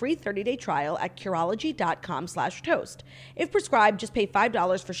did with a free 30-day trial at Curology.com/toast. If prescribed, just pay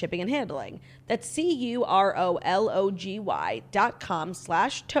 $5 for shipping and handling. That's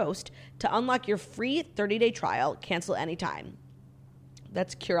Curology.com/toast to unlock your free 30-day trial. Cancel anytime.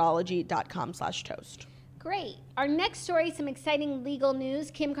 That's Curology.com/toast. Great. Our next story, some exciting legal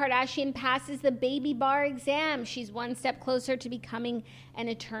news. Kim Kardashian passes the baby bar exam. She's one step closer to becoming an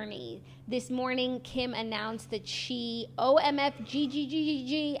attorney. This morning, Kim announced that she,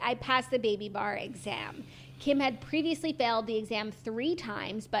 OMFGGGG, I passed the baby bar exam. Kim had previously failed the exam 3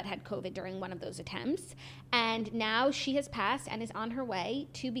 times, but had COVID during one of those attempts. And now she has passed and is on her way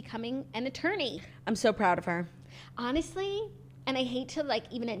to becoming an attorney. I'm so proud of her. Honestly, and I hate to like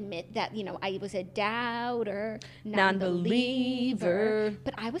even admit that, you know, I was a doubter, non-believer.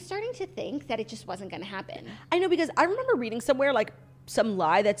 But I was starting to think that it just wasn't going to happen. I know, because I remember reading somewhere like some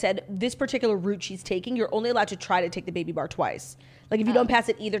lie that said this particular route she's taking, you're only allowed to try to take the baby bar twice. Like if you don't pass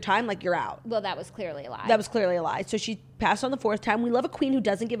it either time, like you're out. Well, that was clearly a lie. That was clearly a lie. So she passed on the 4th time. We love a queen who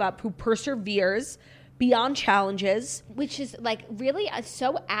doesn't give up, who perseveres beyond challenges. Which is like really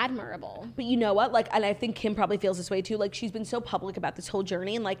so admirable. But you know what? Like, and I think Kim probably feels this way too. Like, she's been so public about this whole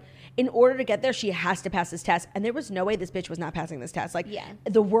journey, and like, in order to get there, she has to pass this test. And there was no way this bitch was not passing this test. Like,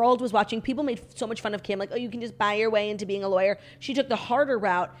 the world was watching. People made so much fun of Kim. Like, oh, you can just buy your way into being a lawyer. She took the harder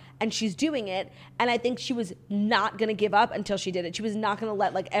route, and she's doing it. And I think she was not going to give up until she did it. She was not going to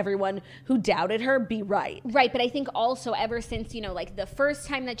let like everyone who doubted her be right. Right. But I think also ever since, you know, like the first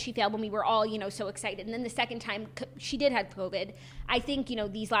time that she failed when we were all, you know, so excited, and then the second time she did have COVID, I think, you know,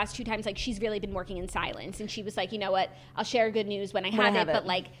 these last 2 times, like she's really been working in silence, and she was like, you know what, I'll share good news when I have it. But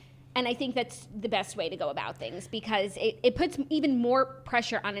like, and I think that's the best way to go about things, because it puts even more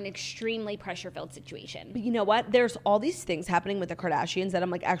pressure on an extremely pressure-filled situation. But you know what? There's all these things happening with the Kardashians that I'm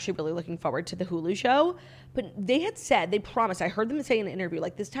like actually really looking forward to the Hulu show. But they had said, they promised, I heard them say in an interview,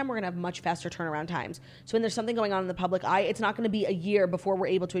 like this time we're going to have much faster turnaround times. So when there's something going on in the public eye, it's not going to be a year before we're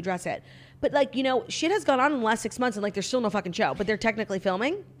able to address it. But like, you know, shit has gone on in the last 6 months, and like there's still no fucking show, but they're technically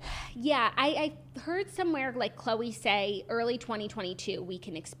filming. Yeah, I heard somewhere like Chloe say early 2022 we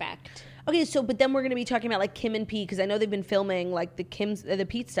can expect. Okay, so but then we're going to be talking about like Kim and Pete, because I know they've been filming like the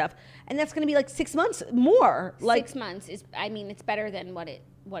Pete stuff, and that's going to be like 6 months more. Like 6 months is, I mean, it's better than what it's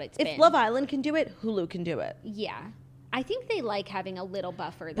if been. If Love Island can do it, Hulu can do it. Yeah, I think they like having a little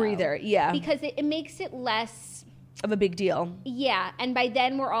buffer, though. Breather, yeah, because it makes it less of a big deal. Yeah, and by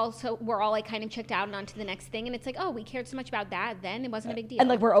then we're all like kind of checked out and on to the next thing, and it's like, oh, we cared so much about that, then it wasn't a big deal, and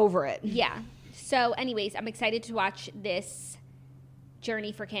like we're over it. Yeah. So, anyways, I'm excited to watch this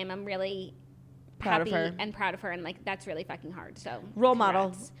journey for Kim. I'm really proud of her, and like that's really fucking hard. So role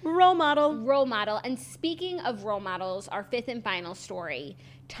model. And speaking of role models, our 5th and final story,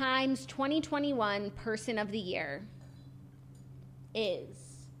 Time's 2021 Person of the Year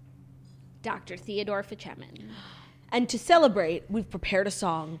is Dr. Theodore Fichemin. And to celebrate, we've prepared a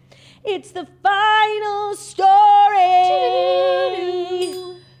song. It's the final story.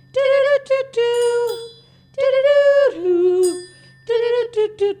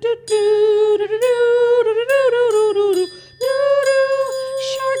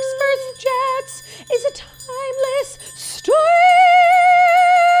 Sharks vs. Jets is a timeless story.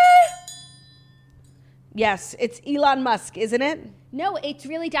 Yes, it's Elon Musk, isn't it? No, it's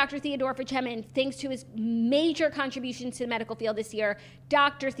really Dr. Theodore Fichemin. Thanks to his major contributions to the medical field this year,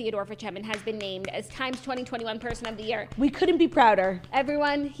 Dr. Theodore Fichemin has been named as Time's 2021 Person of the Year. We couldn't be prouder.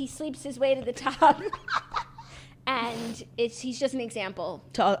 Everyone, he sleeps his way to the top. And he's just an example.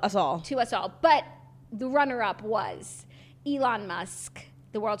 To us all. But the runner-up was Elon Musk,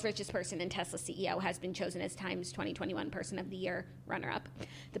 the world's richest person and Tesla CEO, has been chosen as Time's 2021 Person of the Year runner-up.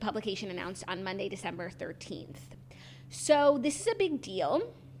 The publication announced on Monday, December 13th. So this is a big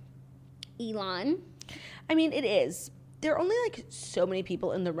deal. Elon. I mean, it is. There are only like so many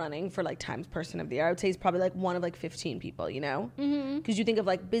people in the running for like Time's Person of the Year. I would say he's probably like one of like 15 people, you know? Because you think of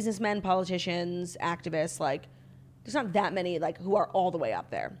like businessmen, politicians, activists, like there's not that many like who are all the way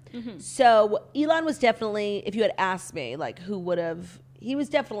up there. So Elon was definitely, if you had asked me like who would have, he was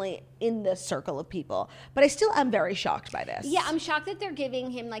definitely in the circle of people. But I still am very shocked by this. Yeah, I'm shocked that they're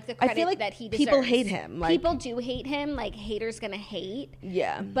giving him like the credit I feel like that he deserves. People hate him. Like, people do hate him. Like haters gonna hate.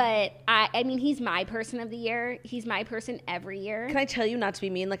 Yeah. But I mean, he's my Person of the Year. He's my person every year. Can I tell you, not to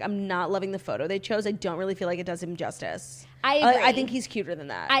be mean, like I'm not loving the photo they chose. I don't really feel like it does him justice. I agree. I think he's cuter than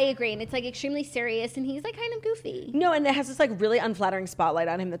that. I agree. And it's like extremely serious, and he's like kind of goofy. No, and it has this like really unflattering spotlight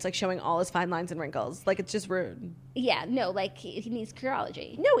on him that's like showing all his fine lines and wrinkles. Like it's just rude. Yeah, no, like he needs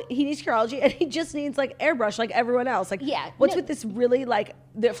Curology. No, he needs Curology, and he just needs like airbrush like everyone else. Like, yeah, what's with this really like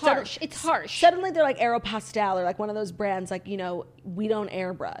harsh? It's harsh. Suddenly they're like Aeropostale or like one of those brands like, you know, we don't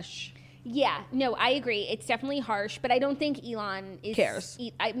airbrush. Yeah, no, I agree. It's definitely harsh, but I don't think Elon cares.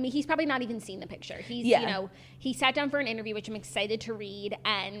 I mean, he's probably not even seen the picture. He's, you know, he sat down for an interview, which I'm excited to read,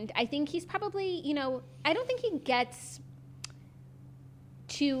 and I think he's probably, you know, I don't think he gets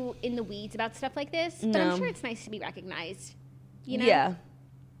too in the weeds about stuff like this, but I'm sure it's nice to be recognized. You know? Yeah.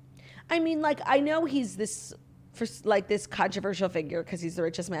 I mean, like, I know he's this controversial figure because he's the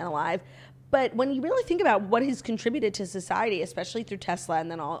richest man alive. But when you really think about what he's contributed to society, especially through Tesla and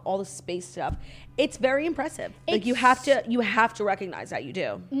then all the space stuff, it's very impressive. Like, you have to recognize that you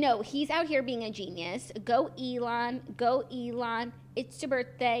do. No, he's out here being a genius. Go Elon. Go Elon. It's your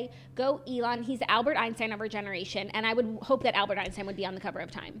birthday. Go Elon. He's the Albert Einstein of our generation. And I would hope that Albert Einstein would be on the cover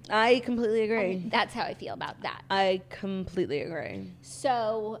of Time. I completely agree. That's how I feel about that. I completely agree.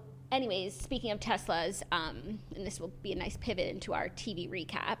 So, anyways, speaking of Teslas, and this will be a nice pivot into our TV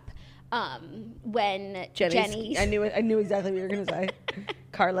recap. When Jenny, I knew exactly what you were gonna say.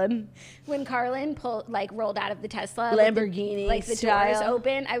 Carlin. When Carlin rolled out of the Tesla, Lamborghini, the style. doors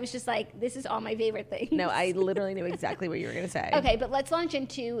open, I was just like, this is all my favorite things. No, I literally knew exactly what you were gonna say. Okay, but let's launch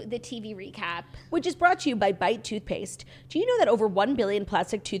into the TV recap, which is brought to you by Bite toothpaste. Do you know that over 1 billion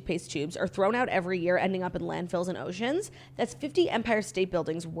plastic toothpaste tubes are thrown out every year, ending up in landfills and oceans? That's 50 Empire State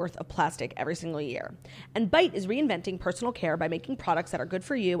Buildings worth of plastic every single year. And Bite is reinventing personal care by making products that are good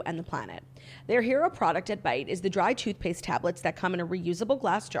for you and the planet. Their hero product at Bite is the dry toothpaste tablets that come in a reusable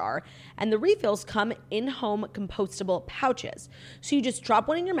glass jar, and the refills come in home compostable pouches. So you just drop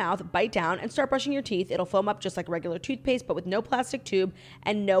one in your mouth, bite down, and start brushing your teeth. It'll foam up just like regular toothpaste, but with no plastic tube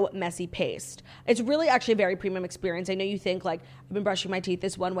and no messy paste. It's really actually a very premium experience. I know you think, like, I've been brushing my teeth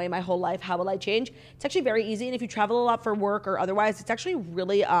this one way my whole life. How will I change? It's actually very easy, and if you travel a lot for work or otherwise, it's actually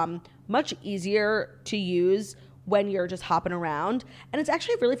really much easier to use when you're just hopping around. And it's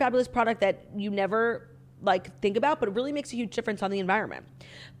actually a really fabulous product that you never think about, but it really makes a huge difference on the environment.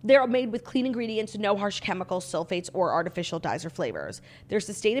 They're made with clean ingredients, no harsh chemicals, sulfates, or artificial dyes or flavors. Their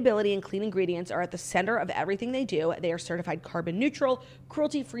sustainability and clean ingredients are at the center of everything they do. They are certified carbon neutral,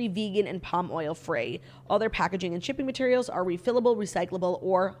 cruelty-free, vegan, and palm oil free. All their packaging and shipping materials are refillable, recyclable,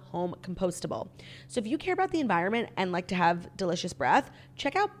 or home compostable. So if you care about the environment and like to have delicious breath,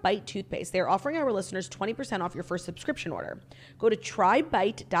 check out Bite toothpaste. They're offering our listeners 20% off your first subscription order. Go to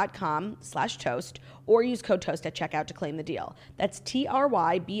trybite.com/toast or use code TOAST at checkout to claim the deal. That's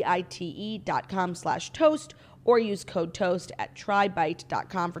TRYBITE.com/toast or use code TOAST at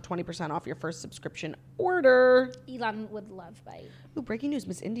trybite.com for 20% off your first subscription order. Elon would love Bite. Ooh, breaking news,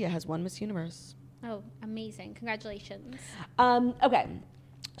 Miss India has won Miss Universe. Oh, amazing. Congratulations. Okay.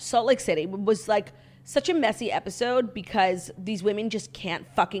 Salt Lake City was such a messy episode because these women just can't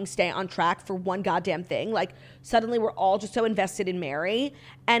fucking stay on track for one goddamn thing. Suddenly we're all just so invested in Mary.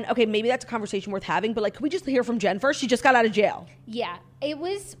 And okay, maybe that's a conversation worth having, but can we just hear from Jen first? She just got out of jail. Yeah, it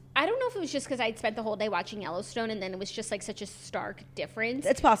was, I don't know if it was just because I'd spent the whole day watching Yellowstone and then it was just such a stark difference.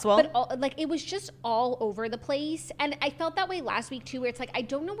 It's possible. But it was just all over the place. And I felt that way last week too, where it's I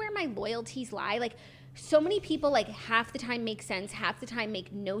don't know where my loyalties lie. So many people half the time make sense, half the time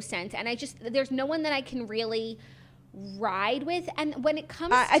make no sense. And there's no one that I can really ride with. And when it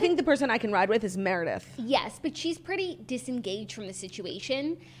comes I think the person I can ride with is Meredith. Yes, but she's pretty disengaged from the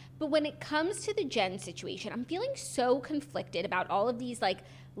situation. But when it comes to the Jen situation, I'm feeling so conflicted about all of these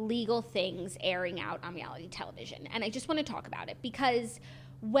legal things airing out on reality television. And I just want to talk about it because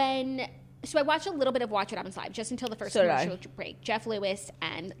so I watched a little bit of Watch What Happens Live just until the first commercial break. Jeff Lewis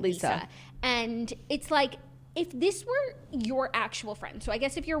and Lisa. And it's if this were your actual friend, so I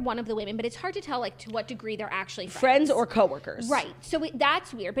guess if you're one of the women, but it's hard to tell to what degree they're actually friends or coworkers. Right. So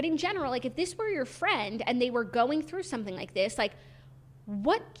that's weird. But in general, if this were your friend and they were going through something like this,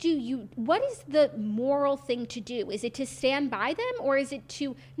 what is the moral thing to do? Is it to stand by them or is it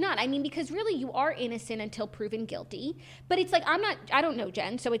to not? I mean, because really you are innocent until proven guilty. But it's I don't know,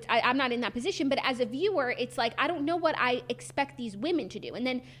 Jen, so I'm not in that position. But as a viewer, it's I don't know what I expect these women to do. And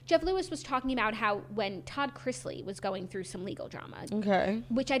then Jeff Lewis was talking about how when Todd Chrisley was going through some legal drama. Okay.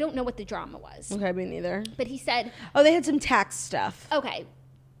 Which I don't know what the drama was. Okay, me neither. But he said... Oh, they had some tax stuff. Okay.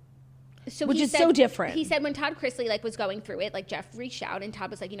 So which is so different. He said when Todd Chrisley was going through it, Jeff reached out and Todd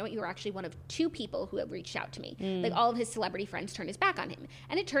was you know what, you were actually one of 2 people who have reached out to me. All of his celebrity friends turned his back on him.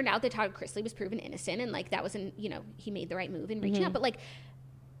 And it turned out that Todd Chrisley was proven innocent and that was he made the right move in reaching out. But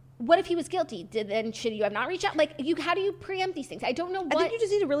what if he was guilty? Then should you have not reached out? How do you preempt these things? I don't know what. I think you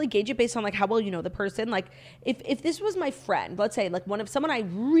just need to really gauge it based on how well you know the person. If this was my friend, let's say someone I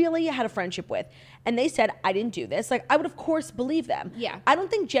really had a friendship with, and they said I didn't do this, I would of course believe them. Yeah. I don't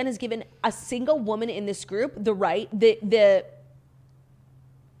think Jen has given a single woman in this group the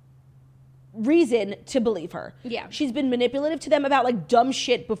reason to believe her. Yeah. She's been manipulative to them about dumb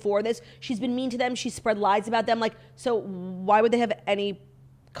shit before this. She's been mean to them. She's spread lies about them. So why would they have any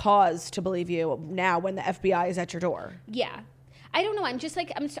cause to believe you now when the FBI is at your door? Yeah. I don't know. I'm just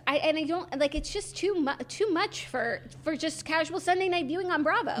like, I don't like, it's just too much for just casual Sunday night viewing on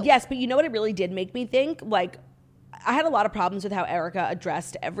Bravo. Yes, but you know what it really did make me think? Like, I had a lot of problems with how Erica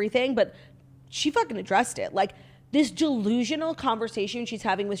addressed everything, but she fucking addressed it. Like, this delusional conversation she's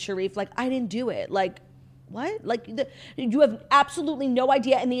having with Sharif, like, I didn't do it. Like, what? Like, you have absolutely no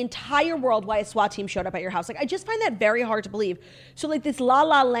idea in the entire world why a SWAT team showed up at your house. Like, I just find that very hard to believe. So, like, this La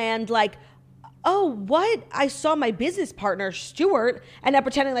La Land, like, oh, what? I saw my business partner, Stuart, and now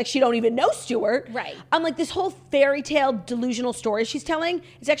pretending like she don't even know Stuart. Right. I'm like, this whole fairy tale delusional story she's telling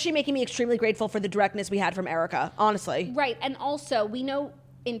is actually making me extremely grateful for the directness we had from Erica, honestly. Right. And also, we know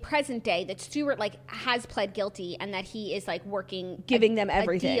in present day that Stuart, like, has pled guilty and that he is, like, giving them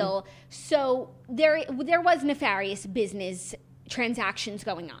everything. A deal. So there was nefarious business transactions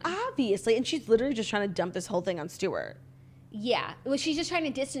going on. Obviously. And she's literally just trying to dump this whole thing on Stuart. Yeah. Well, she's just trying to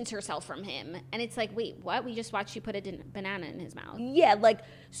distance herself from him. And it's like, wait, what? We just watched you put a banana in his mouth. Yeah, like,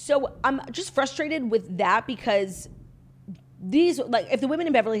 so I'm just frustrated with that because these, like, if the women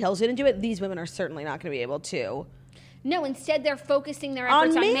in Beverly Hills didn't do it, these women are certainly not going to be able to. No, instead they're focusing their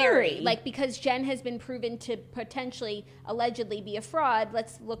efforts on Mary. Mary. Like, because Jen has been proven to potentially, allegedly be a fraud,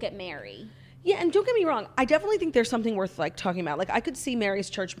 let's look at Mary. Yeah, and don't get me wrong, I definitely think there's something worth, like, talking about. Like, I could see Mary's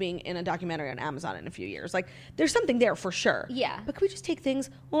church being in a documentary on Amazon in a few years. Like, there's something there for sure. Yeah. But could we just take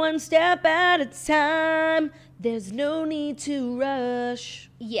things one step at a time? There's no need to rush.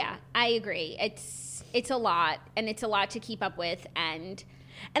 Yeah, I agree. It's a lot, and it's a lot to keep up with, and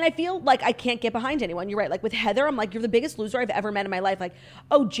I feel like I can't get behind anyone. You're right. Like, with Heather, I'm like, you're the biggest loser I've ever met in my life. Like,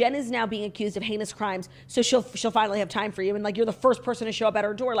 oh, Jen is now being accused of heinous crimes, so she'll finally have time for you. And, like, you're the first person to show up at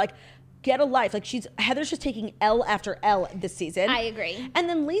her door. Like, get a life. Like, Heather's just taking L after L this season. I agree. And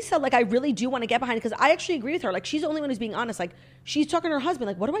then Lisa, like, I really do want to get behind because I actually agree with her. Like, she's the only one who's being honest. Like, she's talking to her husband.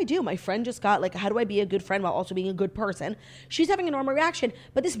 Like, what do I do? My friend just got, like, how do I be a good friend while also being a good person? She's having a normal reaction.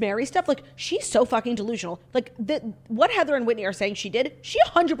 But this Mary stuff, like, she's so fucking delusional. Like, what Heather and Whitney are saying she did, she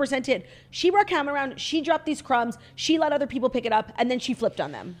 100% did. She brought camera around. She dropped these crumbs. She let other people pick it up. And then she flipped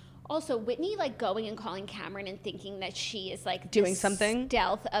on them. Also, Whitney, like, going and calling Cameron and thinking that she is, like, doing something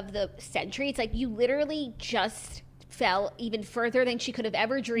stealth of the century. It's like, you literally just fell even further than she could have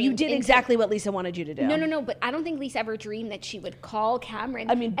ever dreamed. You did exactly what Lisa wanted you to do. No, but I don't think Lisa ever dreamed that she would call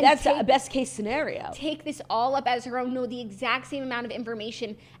Cameron. I mean, that's a best case scenario. Take this all up as her own, know the exact same amount of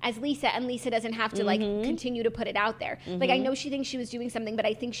information as Lisa, and Lisa doesn't have to, like, continue to put it out there. Like, I know she thinks she was doing something, but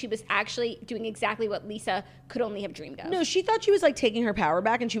I think she was actually doing exactly what Lisa could only have dreamed of. No, she thought she was, like, taking her power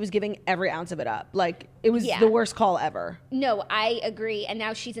back, and she was giving every ounce of it up. Like, it was the worst call ever. No, I agree. And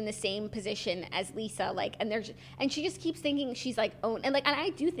now she's in the same position as Lisa, like, and she just keeps thinking she's, like, and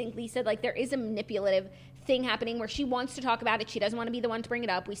I do think Lisa, like, there is a manipulative thing happening where she wants to talk about it. She doesn't want to be the one to bring it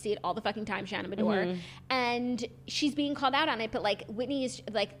up. We see it all the fucking time, Shannon Medore. And she's being called out on it, but, like, Whitney is,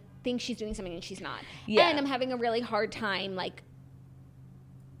 like, thinks she's doing something and she's not. Yeah. And I'm having a really hard time, like,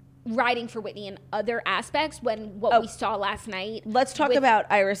 riding for Whitney in other aspects when what we saw last night. Let's talk about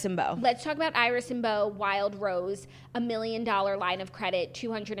Iris and Beau. Let's talk about Iris and Beau, Wild Rose, $1 million line of credit,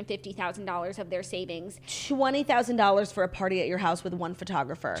 $250,000 of their savings. $20,000 for a party at your house with one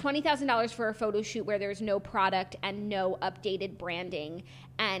photographer. $20,000 for a photo shoot where there's no product and no updated branding.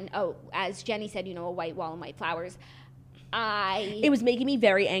 And, as Jenny said, a white wall and white flowers. It was making me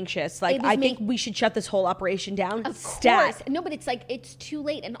very anxious. Like, I think we should shut this whole operation down. Of course. No, but it's like, it's too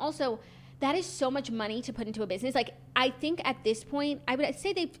late. And also, that is so much money to put into a business. Like, I think at this point, I would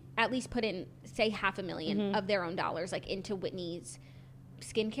say they've at least put in, say, $500,000 of their own dollars, like, into Whitney's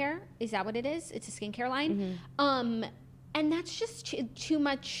skincare. Is that what it is? It's a skincare line. And that's just too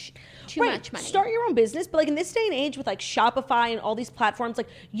much money. Start your own business. But, like, in this day and age with, like, Shopify and all these platforms, like,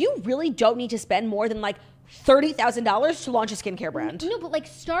 you really don't need to spend more than, like, $30,000 to launch a skincare brand. No, but, like,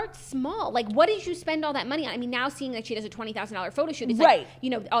 start small. Like, what did you spend all that money on? I mean, now seeing that she does a $20,000 photo shoot, it's right.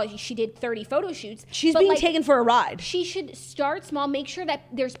 Like, she did 30 photo shoots. She's being taken for a ride. She should start small, make sure that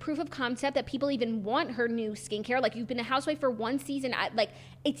there's proof of concept that people even want her new skincare. Like, you've been a housewife for one season.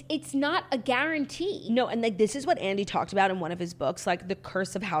 It's not a guarantee. No, and, like, this is what Andy talked about in one of his books, like, The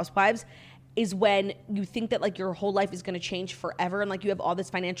Curse of Housewives, is when you think that, like, your whole life is going to change forever and, like, you have all this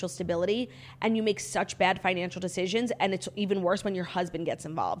financial stability and you make such bad financial decisions, and it's even worse when your husband gets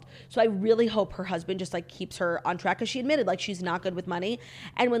involved. So I really hope her husband just, like, keeps her on track, because she admitted, like, she's not good with money.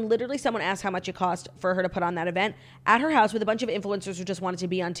 And when literally someone asked how much it cost for her to put on that event at her house with a bunch of influencers who just wanted to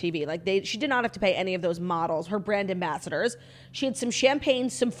be on TV, like, she did not have to pay any of those models, her brand ambassadors. She had some champagne,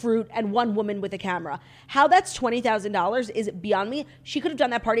 some fruit, and one woman with a camera. How that's $20,000 is beyond me. She could have done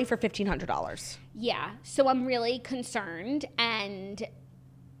that party for $1,500. Yeah, so I'm really concerned, and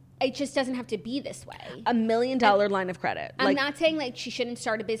it just doesn't have to be this way. $1 million line of credit. I'm not saying like she shouldn't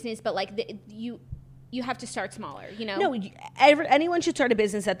start a business, but like you have to start smaller, you know? No, anyone should start a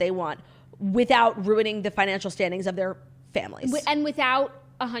business that they want without ruining the financial standings of their families. And without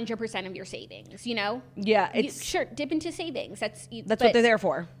 100% of your savings, you know? Yeah. It's sure, dip into savings. That's what they're there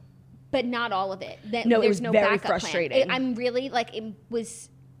for. But not all of it. No, it was very frustrating. I'm really like, it was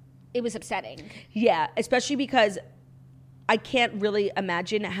upsetting. Yeah, especially because I can't really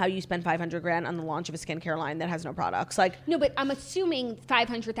imagine how you spend $500,000 on the launch of a skincare line that has no products. Like, no, but I'm assuming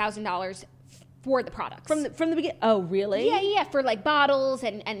 $500,000 for the products from the beginning. Oh, really? Yeah, for like bottles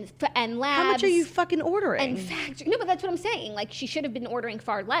and labs. How much are you fucking ordering? And factory. No, but that's what I'm saying. Like, she should have been ordering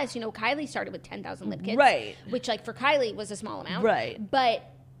far less. You know, Kylie started with 10,000 lip kits, right? Which, like, for Kylie was a small amount, right? But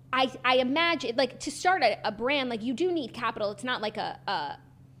I imagine, like, to start a brand, like, you do need capital. It's not like a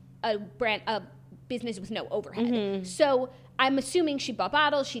business with no overhead. Mm-hmm. So I'm assuming she bought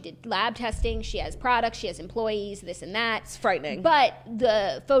bottles, she did lab testing, she has products, she has employees, this and that. It's frightening. But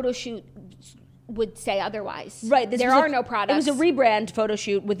the photo shoot would say otherwise. Right. There are no products. It was a rebrand photo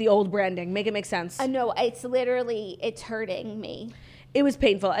shoot with the old branding. Make it make sense. No, it's hurting me. It was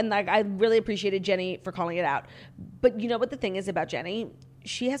painful. And like, I really appreciated Jenny for calling it out. But you know what the thing is about Jenny?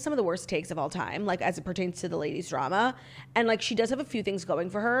 She has some of the worst takes of all time, like as it pertains to the ladies drama. And like, she does have a few things going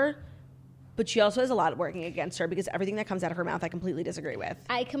for her, but she also has a lot working against her because everything that comes out of her mouth, I completely disagree with.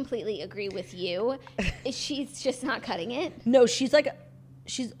 I completely agree with you. She's just not cutting it. No, she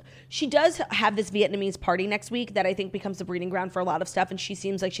does have this Vietnamese party next week that I think becomes the breeding ground for a lot of stuff, and she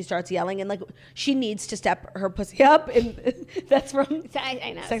seems like she starts yelling and like she needs to step her pussy up. And that's from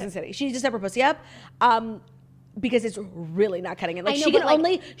I know. Sex and City. She needs to step her pussy up because it's really not cutting it. Like,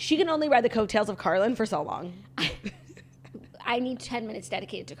 she can only ride the coattails of Carlin for so long. I need 10 minutes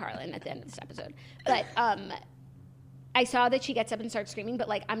dedicated to Carlin at the end of this episode. But I saw that she gets up and starts screaming, but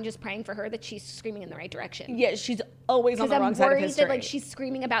like, I'm just praying for her that she's screaming in the right direction. Yeah, she's always on the wrong side of history. Because I'm worried that like she's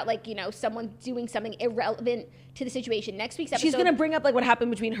screaming about like, you know, someone doing something irrelevant to the situation. Next week's episode, she's gonna bring up like what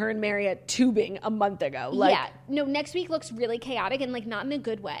happened between her and Mary at tubing a month ago. Like, yeah, no, next week looks really chaotic and like not in a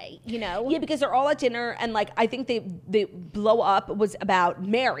good way, you know? Yeah, because they're all at dinner and like I think they blow up was about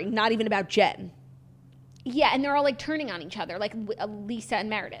Mary, not even about Jen. Yeah, and they're all like turning on each other, like Lisa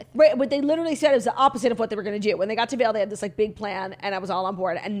and Meredith. Right, but they literally said it was the opposite of what they were going to do. When they got to Vail, they had this like big plan, and I was all on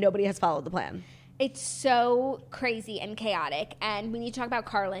board, and nobody has followed the plan. It's so crazy and chaotic, and we need to talk about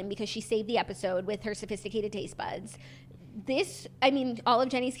Carlin because she saved the episode with her sophisticated taste buds. All of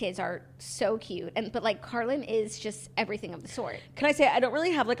Jenny's kids are so cute, but like Carlin is just everything of the sort. Can I say, I don't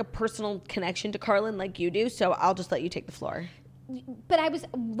really have like a personal connection to Carlin like you do, so I'll just let you take the floor. But I was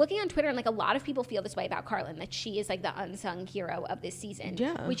looking on Twitter and like a lot of people feel this way about Carlin, that she is like the unsung hero of this season.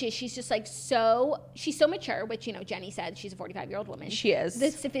 Yeah. Which is she's just like she's so mature, which, you know, Jenny said she's a 45-year-old woman. She is.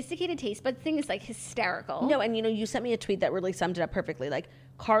 The sophisticated taste bud thing is like hysterical. No, and you know, you sent me a tweet that really summed it up perfectly. Like,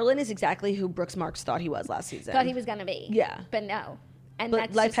 Carlin is exactly who Brooks Marks thought he was last season. Thought he was gonna be. Yeah. But no. And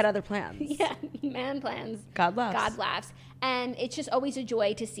but life had other plans. Yeah, man plans. God laughs. God laughs. And it's just always a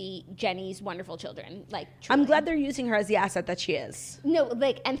joy to see Jenny's wonderful children. Like, truly. I'm glad they're using her as the asset that she is. No,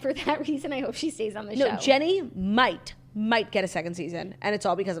 like, and for that reason, I hope she stays on the show. No, Jenny might get a second season, and it's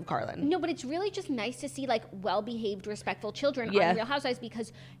all because of Carlin. No, but it's really just nice to see like well-behaved, respectful children on Real Housewives,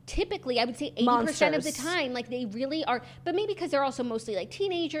 because typically I would say 80% Monsters. of the time, like, they really are, but maybe because they're also mostly like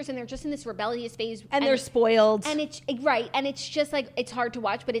teenagers and they're just in this rebellious phase. And they're spoiled. And it's right. And it's just like, it's hard to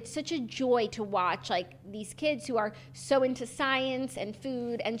watch, but it's such a joy to watch like these kids who are so into science and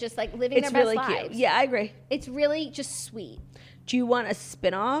food and just like living their best lives. Cute. Yeah, I agree. It's really just sweet. Do you want a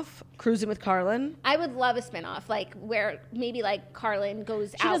spin-off, Cruising with Carlin? I would love a spin-off, like where maybe like Carlin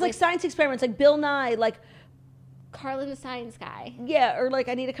goes out. She does like science experiments, like Bill Nye, like Carlin the Science Guy. Yeah, or like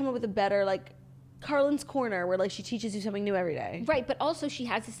I need to come up with a better like Carlin's Corner, where like she teaches you something new every day. Right, but also she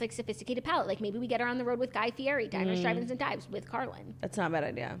has this like sophisticated palate. Like maybe we get her on the road with Guy Fieri, Diners, Drive-Ins, and Dives with Carlin. That's not a bad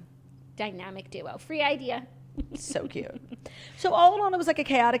idea. Dynamic duo. Free idea. So cute. So all in all, it was like a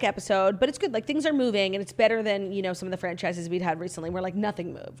chaotic episode, but it's good. Like, things are moving, and it's better than, you know, some of the franchises we'd had recently where like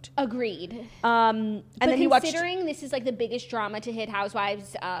nothing moved. Agreed. And but then considering this is like the biggest drama to hit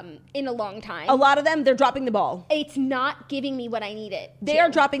Housewives in a long time, a lot of them, they're dropping the ball. It's not giving me what I needed. They are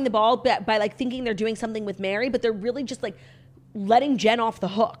dropping the ball by like thinking they're doing something with Mary, but they're really just like letting Jen off the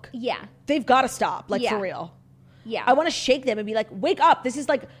hook. Yeah. They've got to stop, like, for real. Yeah. I want to shake them and be like, wake up. This is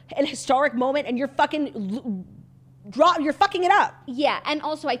like an historic moment and you're fucking you're fucking it up. Yeah, and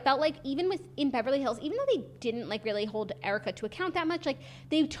also I felt like even in Beverly Hills, even though they didn't like really hold Erica to account that much, like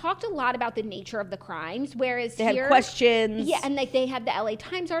they talked a lot about the nature of the crimes, whereas they here, had questions. Yeah, and like they had the LA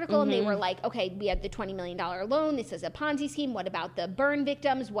Times article, and they were like, okay, we had the $20 million loan. This is a Ponzi scheme. What about the burn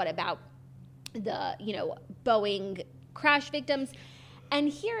victims? What about the Boeing crash victims? And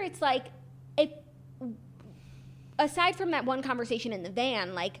here it's like, aside from that one conversation in the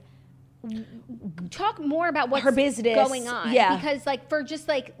van, like, talk more about what's her business going on. Yeah, because like for just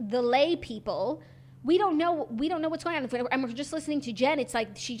like the lay people, we don't know what's going on. And we're just listening to Jen. It's like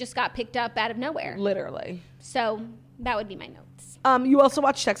she just got picked up out of nowhere, literally. So that would be my notes. You also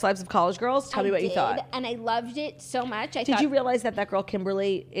watched Sex Lives of College Girls. Tell me what you thought. And I loved it so much. Did you realize that girl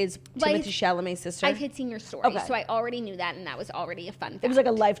Kimberly is Timothée Chalamet's sister? I had seen your story, so I already knew that, and that was already a fun fact. It was like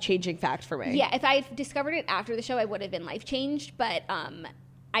a life-changing fact for me. Yeah, if I had discovered it after the show, I would have been life-changed, but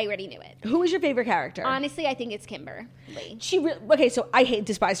I already knew it. Who was your favorite character? Honestly, I think it's Kimberly. So I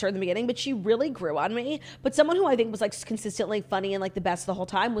despised her in the beginning, but she really grew on me. But someone who I think was like consistently funny and like the best the whole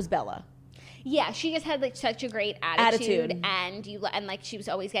time was Bella. Yeah, she just had like such a great attitude. And like she was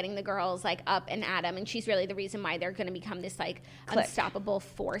always getting the girls like up and at them, and she's really the reason why they're going to become this like unstoppable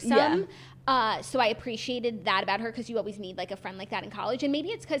foursome. Yeah. So I appreciated that about her, because you always need like a friend like that in college, and maybe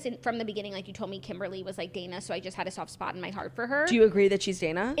it's because from the beginning, like you told me, Kimberly was like Dana, so I just had a soft spot in my heart for her. Do you agree that she's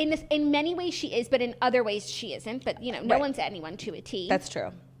Dana? In many ways she is, but in other ways she isn't. But no one's anyone to a T. That's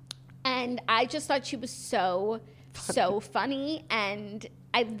true. And I just thought she was so funny, and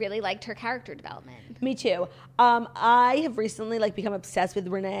I really liked her character development. Me too. I have recently like become obsessed with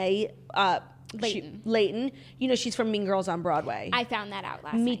Renee Layton. She's from Mean Girls on Broadway. I found that out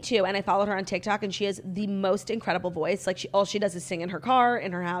last night. Me too. And I followed her on TikTok, and she has the most incredible voice. Like all she does is sing in her car,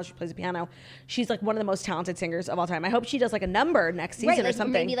 in her house. She plays the piano. She's like one of the most talented singers of all time. I hope she does like a number next season or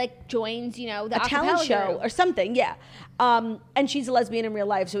something. Maybe like joins, the a talent show or something. Yeah. And she's a lesbian in real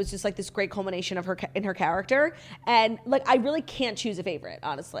life, so it's just like this great culmination of her in her character. And like I really can't choose a favorite,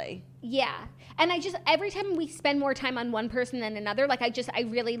 honestly. Yeah. And every time we spend more time on one person than another, like I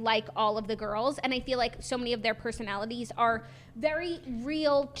really like all of the girls, and I feel like so many of their personalities are very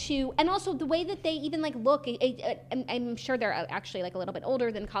real too, and also the way that they even like look, I'm sure they're actually like a little bit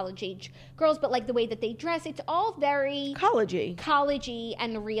older than college age girls, but like the way that they dress, it's all very collegey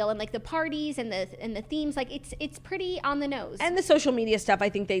and real, and like the parties and the themes, like it's pretty on the nose. And the social media stuff, I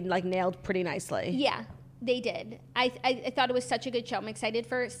think they like nailed pretty nicely. Yeah. They did. I thought it was such a good show. I'm excited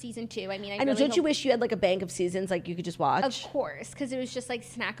for season 2. I mean, I know. Don't you wish you had like a bank of seasons like you could just watch? Of course, because it was just like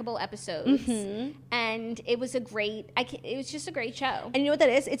snackable episodes, and it was it was just a great show. And you know what that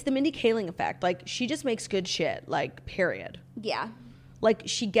is? It's the Mindy Kaling effect. Like she just makes good shit. Like period. Yeah. Like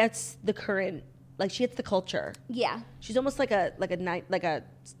she gets the current. Like she gets the culture. Yeah. She's almost like a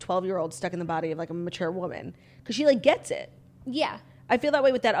 12-year-old stuck in the body of like a mature woman, because she like gets it. Yeah. I feel that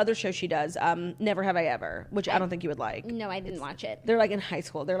way with that other show she does, Never Have I Ever, which I don't think you would like. No, I didn't watch it. They're like in high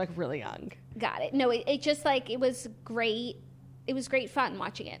school. They're like really young. Got it. No, it just like, it was great. It was great fun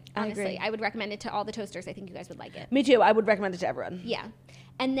watching it, honestly. I would recommend it to all the toasters. I think you guys would like it. Me too. I would recommend it to everyone. Yeah.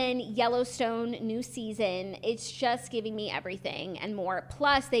 And then Yellowstone, new season. It's just giving me everything and more.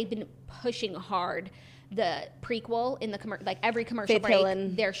 Plus, they've been pushing hard the prequel in the every commercial Faith break.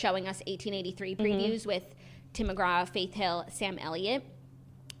 Hill They're showing us 1883 previews with Tim McGraw, Faith Hill, Sam Elliott.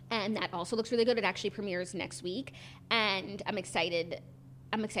 And that also looks really good. It actually premieres next week, and I'm excited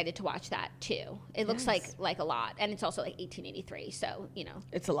to watch that too. It looks like a lot, and it's also like 1883, so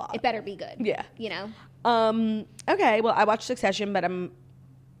it's a lot. It better be good. Yeah. Okay. Well, I watched Succession, but I'm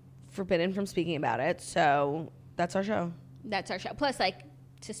forbidden from speaking about it, so that's our show. Plus, like,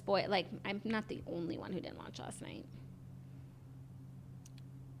 to spoil, like, I'm not the only one who didn't watch last night.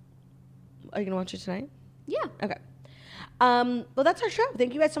 Are you gonna watch it tonight? Yeah. Okay. Well, that's our show.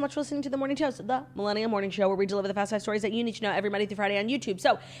 Thank you guys so much for listening to The Morning Toast, the Millennial Morning Show, where we deliver the fast five stories that you need to know every Monday through Friday on YouTube.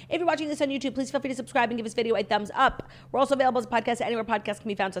 So if you're watching this on YouTube, please feel free to subscribe and give this video a thumbs up. We're also available as a podcast anywhere podcasts can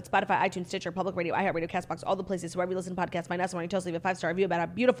be found. So at Spotify, iTunes, Stitcher, Public Radio, iHeartRadio, CastBox, all the places where we listen to podcasts. Find us, Morning Toast. Leave a 5-star review about how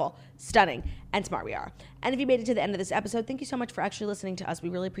beautiful, stunning, and smart we are. And if you made it to the end of this episode, thank you so much for actually listening to us. We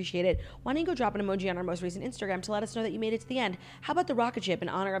really appreciate it. Why don't you go drop an emoji on our most recent Instagram to let us know that you made it to the end? How about the rocket ship in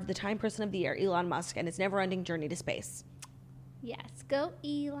honor of the Time Person of the Year, Elon Musk, and his never-ending journey to space? Yes, go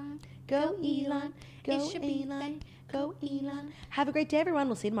Elon. Go Elon. Go It should be Elon. Go Elon. Have a great day, everyone.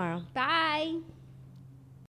 We'll see you tomorrow. Bye.